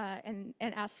and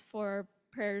ask for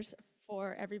prayers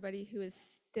for everybody who is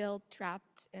still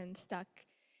trapped and stuck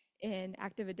in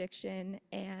active addiction,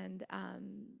 and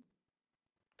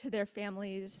to their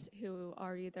families who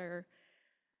are either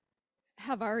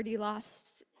have already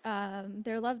lost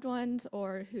their loved ones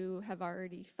or who have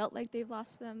already felt like they've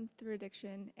lost them through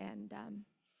addiction, and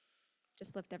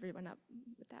just lift everyone up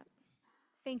with that.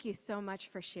 Thank you so much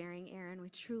for sharing, Erin. We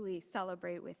truly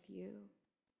celebrate with you.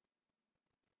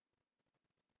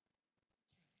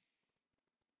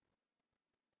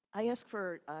 I ask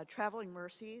for traveling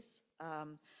mercies.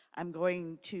 I'm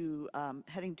going to,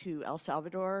 heading to El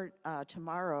Salvador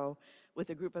tomorrow with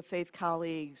a group of faith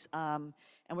colleagues, and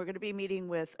we're going to be meeting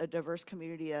with a diverse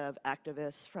community of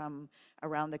activists from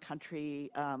around the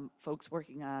country, folks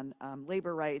working on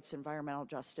labor rights, environmental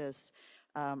justice,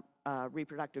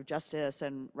 reproductive justice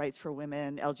and rights for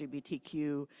women,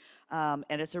 LGBTQ, and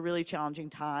it's a really challenging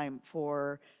time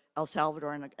for El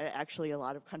Salvador and actually a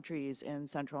lot of countries in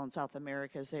Central and South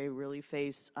America as they really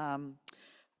face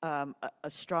a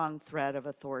strong threat of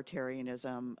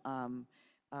authoritarianism.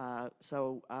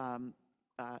 So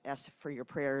ask for your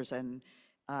prayers and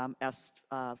ask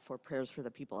for prayers for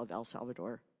the people of El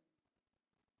Salvador.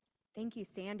 Thank you,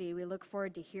 Sandy. We look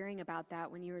forward to hearing about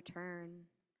that when you return.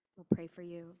 We'll pray for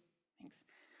you. Thanks.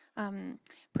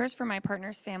 Prayers for my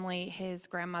partner's family. His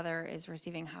grandmother is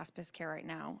receiving hospice care right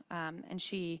now, and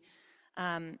she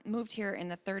moved here in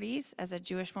the 30s as a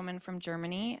Jewish woman from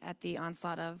Germany at the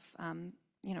onslaught of,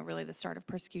 really the start of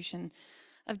persecution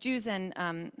of Jews, and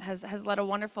has led a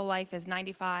wonderful life, is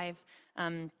 95,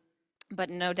 but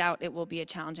no doubt it will be a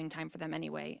challenging time for them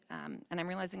anyway. And I'm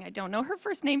realizing I don't know her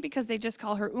first name because they just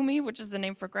call her Umi, which is the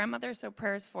name for grandmother, so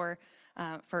prayers for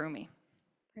Umi.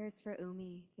 Prayers for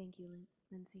Umi. Thank you,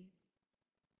 Lindsay.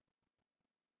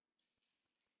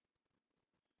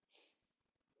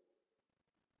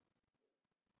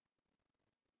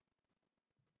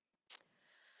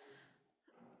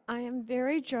 I am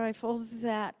very joyful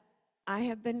that I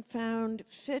have been found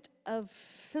fit of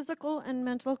physical and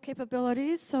mental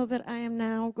capabilities so that I am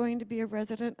now going to be a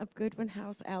resident of Goodwin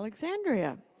House,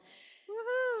 Alexandria.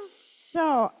 Woohoo!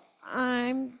 So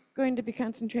I'm going to be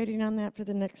concentrating on that for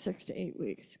the next 6 to 8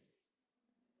 weeks.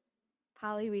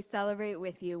 Holly, we celebrate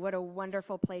with you. What a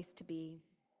wonderful place to be.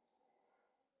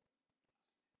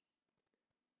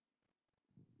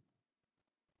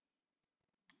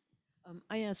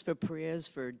 I asked for prayers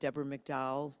for Deborah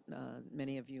McDowell.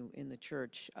 Many of you in the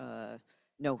church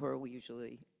know her. We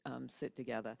usually sit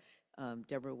together.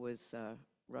 Deborah was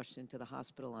rushed into the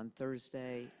hospital on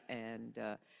Thursday, and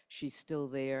she's still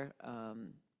there.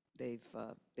 They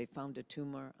found a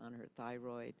tumor on her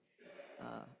thyroid.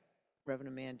 Reverend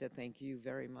Amanda, thank you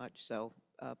very much. So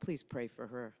please pray for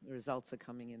her. The results are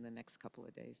coming in the next couple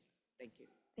of days. Thank you.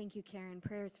 Thank you, Karen.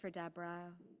 Prayers for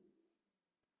Deborah.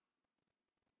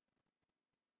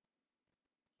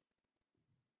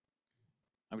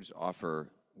 I would just offer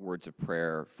words of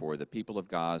prayer for the people of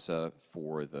Gaza,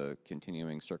 for the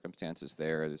continuing circumstances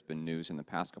there. There's been news in the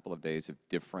past couple of days of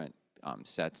different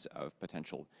sets of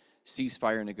potential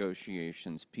ceasefire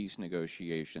negotiations, peace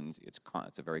negotiations. It's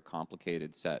a very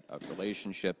complicated set of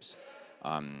relationships.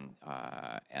 And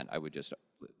I would just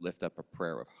lift up a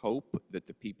prayer of hope that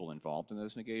the people involved in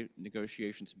those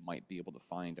negotiations might be able to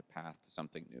find a path to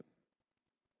something new.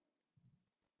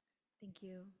 Thank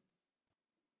you.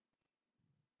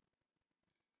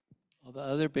 Well, the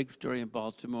other big story in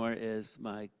Baltimore is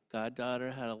my goddaughter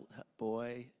had a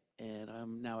boy, and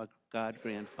I'm now a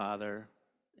god-grandfather,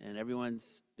 and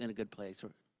everyone's in a good place.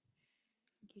 Thank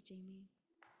you, Jamie.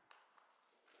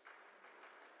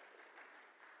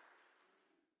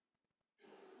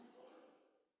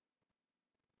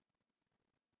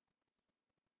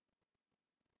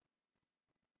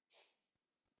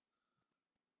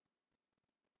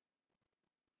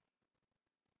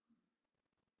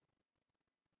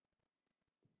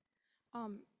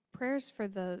 Prayers for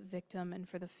the victim and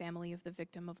for the family of the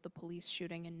victim of the police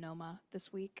shooting in Noma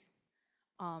this week.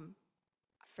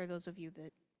 For those of you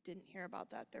that didn't hear about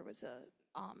that, there was a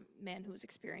man who was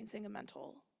experiencing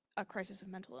a crisis of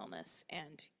mental illness,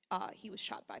 and he was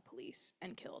shot by police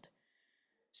and killed.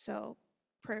 So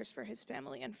prayers for his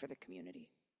family and for the community.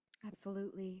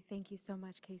 Absolutely. Thank you so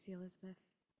much, Casey Elizabeth.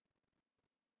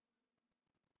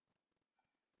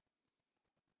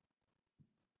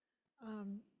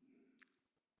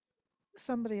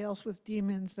 Somebody else with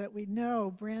demons that we know,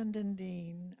 Brandon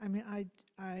Dean. I mean,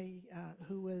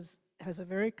 who has a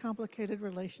very complicated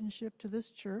relationship to this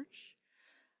church,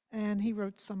 and he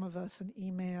wrote some of us an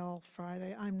email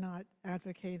Friday. I'm not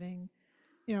advocating,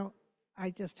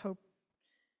 I just hope,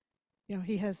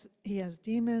 he has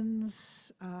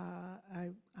demons.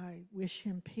 I wish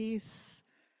him peace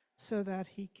so that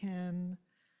he can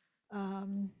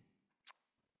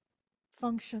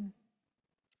function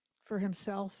for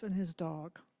himself and his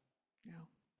dog,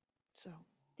 so.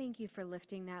 Thank you for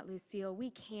lifting that, Lucille. We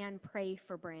can pray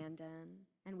for Brandon,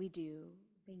 and we do.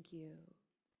 Thank you.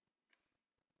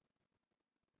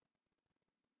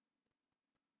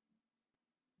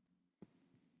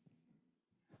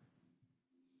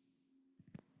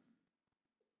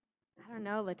 I don't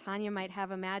know, LaTanya might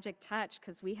have a magic touch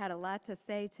because we had a lot to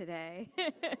say today.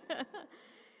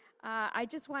 I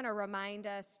just want to remind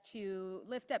us to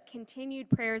lift up continued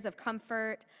prayers of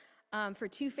comfort for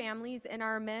two families in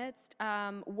our midst.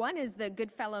 One is the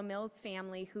Goodfellow Mills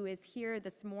family who is here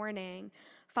this morning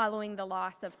following the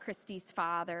loss of Christy's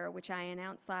father, which I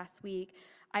announced last week.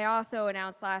 I also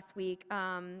announced last week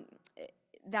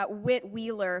that Whit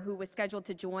Wheeler, who was scheduled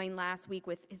to join last week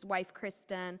with his wife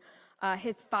Kristen,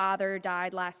 his father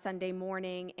died last Sunday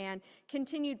morning, and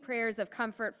continued prayers of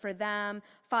comfort for them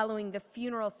following the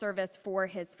funeral service for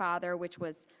his father, which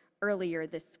was earlier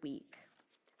this week.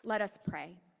 Let us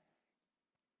pray.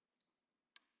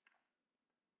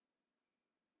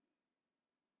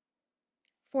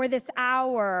 For this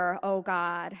hour, O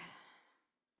God,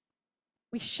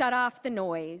 we shut off the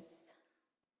noise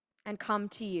and come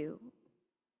to you,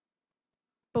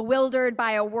 bewildered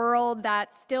by a world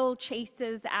that still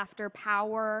chases after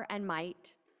power and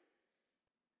might.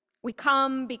 We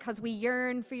come because we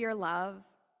yearn for your love.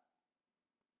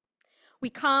 We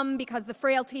come because the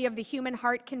frailty of the human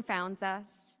heart confounds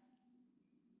us.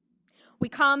 We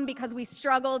come because we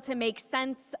struggle to make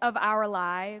sense of our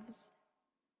lives.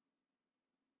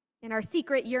 In our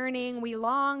secret yearning, we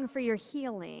long for your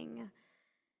healing.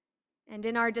 And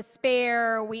in our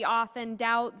despair, we often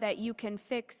doubt that you can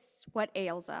fix what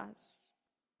ails us.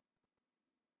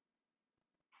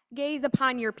 Gaze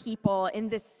upon your people in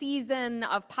this season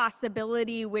of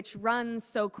possibility which runs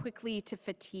so quickly to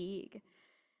fatigue,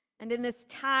 and in this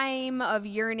time of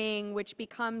yearning which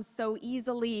becomes so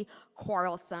easily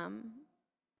quarrelsome.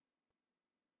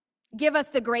 Give us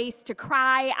the grace to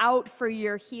cry out for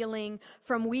your healing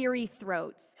from weary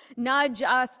throats. Nudge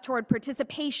us toward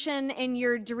participation in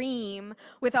your dream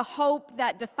with a hope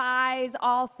that defies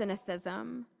all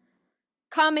cynicism.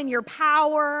 Come in your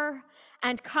power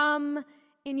and come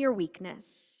in your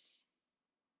weakness.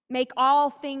 Make all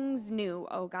things new,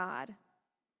 O God.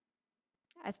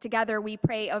 As together we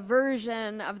pray a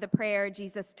version of the prayer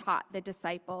Jesus taught the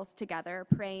disciples together,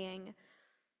 praying,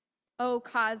 O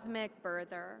cosmic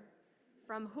birther,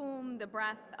 from whom the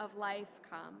breath of life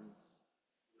comes,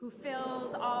 who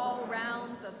fills all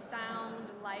realms of sound,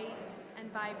 light, and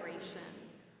vibration.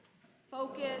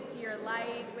 Focus your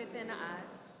light within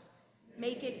us.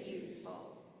 Make it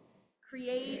useful.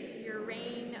 Create your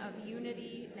reign of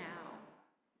unity now.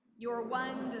 Your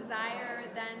one desire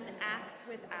then acts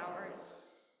with ours,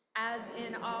 as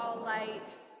in all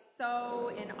light,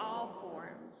 so in all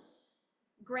forms.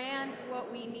 Grant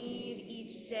what we need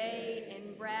each day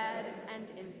in bread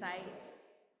and insight.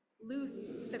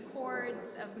 Loose the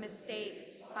cords of mistakes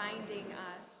binding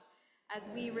us as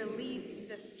we release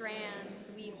the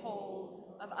strands we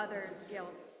hold of others'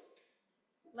 guilt.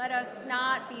 Let us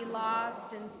not be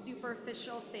lost in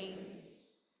superficial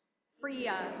things. Free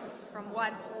us from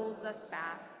what holds us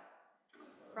back.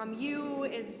 From you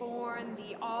is born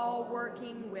the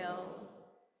all-working will,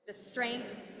 the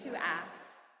strength to act,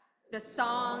 the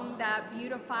song that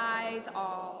beautifies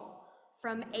all.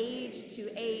 From age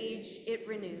to age it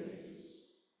renews.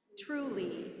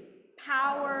 Truly,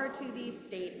 power to these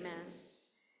statements.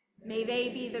 May they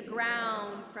be the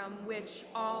ground from which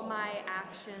all my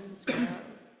actions grow.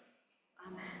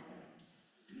 Amen.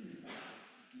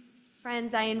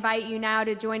 Friends, I invite you now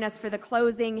to join us for the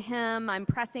closing hymn, I'm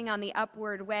Pressing on the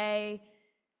Upward Way.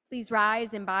 Please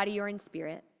rise in body or in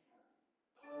spirit.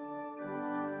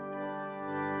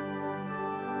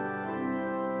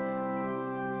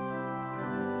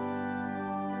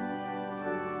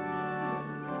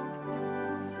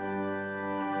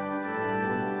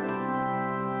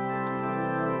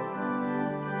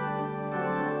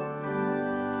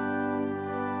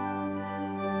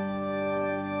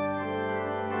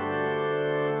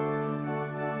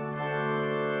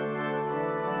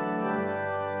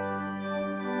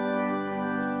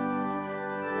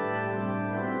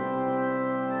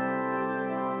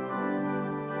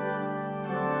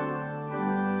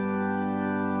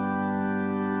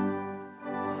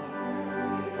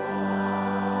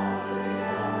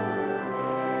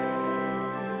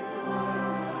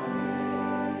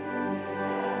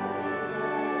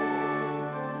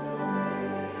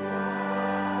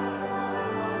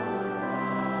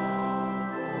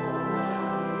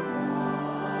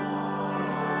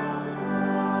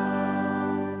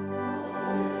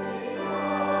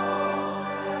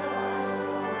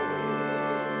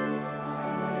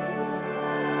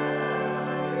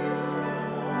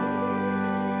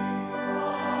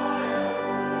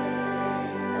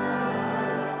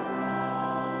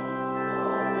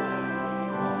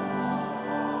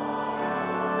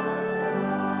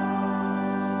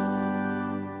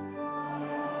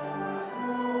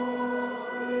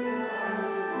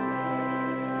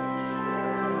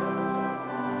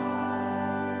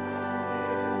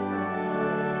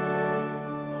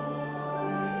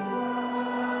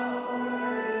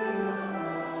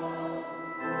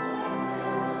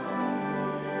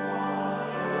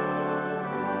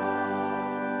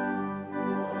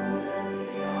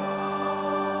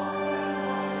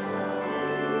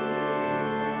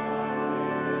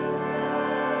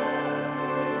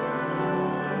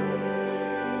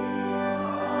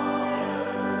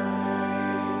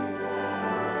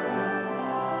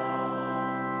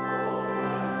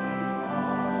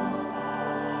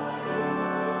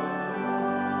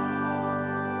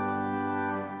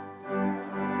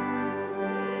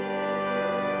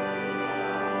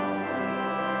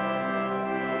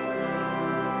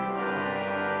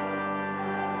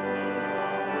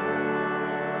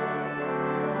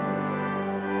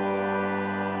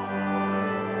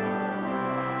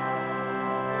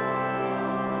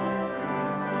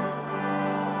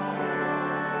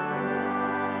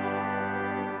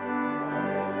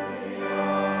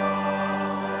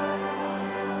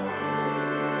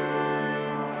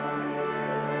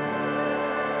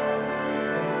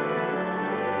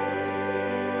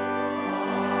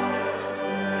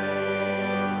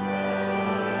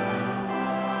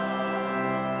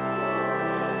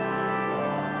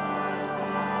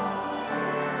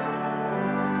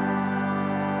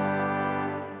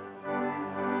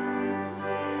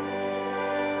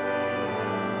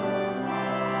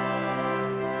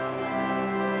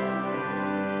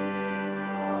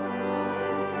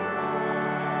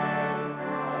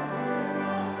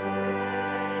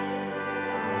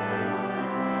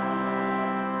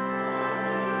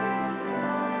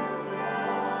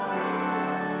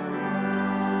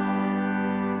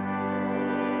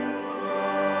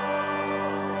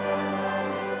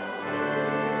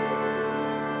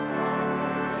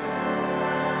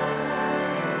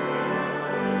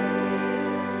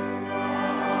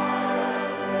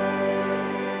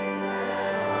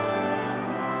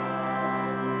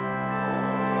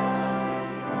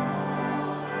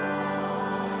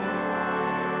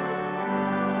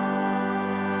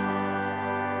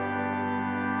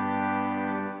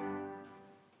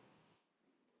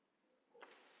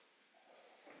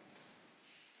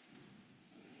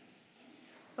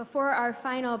 Before our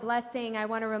final blessing, I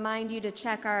want to remind you to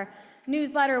check our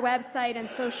newsletter website and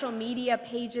social media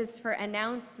pages for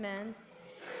announcements.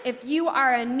 If you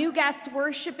are a new guest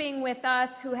worshiping with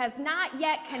us who has not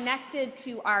yet connected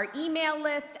to our email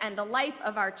list and the life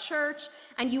of our church,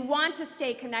 and you want to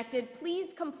stay connected,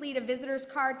 please complete a visitor's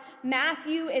card.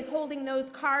 Matthew is holding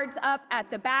those cards up at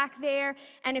the back there.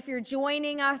 And if you're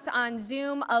joining us on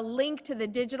Zoom, a link to the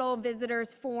digital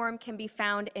visitors form can be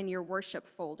found in your worship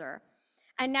folder.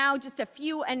 And now just a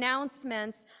few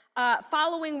announcements.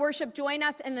 Following worship, join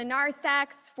us in the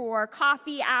narthex for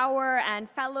coffee hour and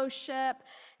fellowship.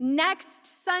 Next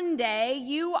Sunday,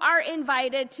 you are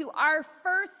invited to our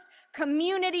first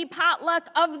community potluck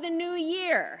of the new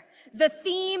year. The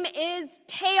theme is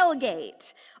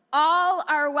tailgate. All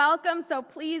are welcome, so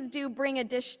please do bring a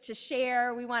dish to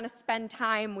share. We want to spend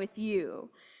time with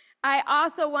you. I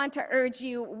also want to urge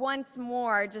you once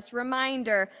more, just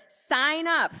reminder, sign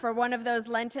up for one of those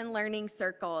Lenten learning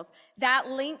circles. That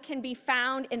link can be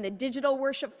found in the digital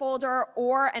worship folder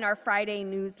or in our Friday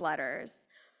newsletters.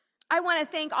 I want to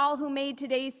thank all who made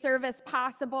today's service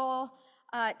possible.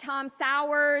 Tom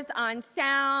Sowers on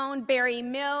sound, Barry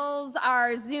Mills,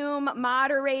 our Zoom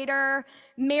moderator,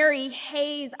 Mary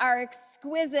Hayes, our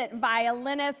exquisite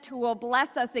violinist who will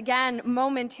bless us again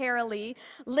momentarily,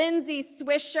 Lindsay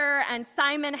Swisher and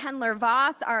Simon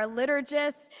Hendler-Voss, our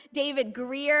liturgists, David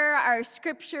Greer, our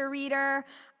scripture reader,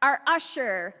 our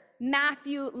usher,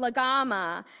 Matthew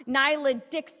Lagama, Nyla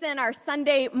Dixon, our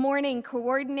Sunday morning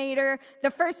coordinator,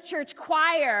 the First Church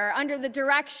Choir under the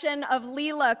direction of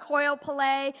Leela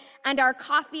Koilpillai, and our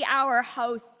coffee hour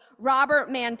hosts, Robert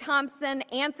Mann Thompson,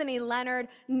 Anthony Leonard,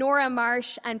 Nora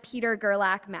Marsh, and Peter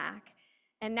Gerlach-Mack.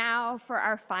 And now for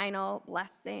our final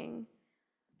blessing.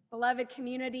 Beloved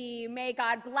community, may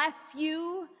God bless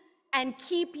you and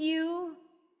keep you.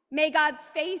 May God's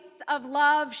face of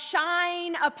love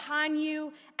shine upon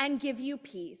you and give you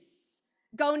peace.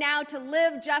 Go now to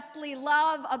live justly,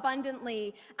 love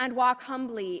abundantly, and walk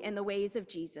humbly in the ways of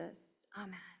Jesus.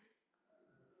 Amen.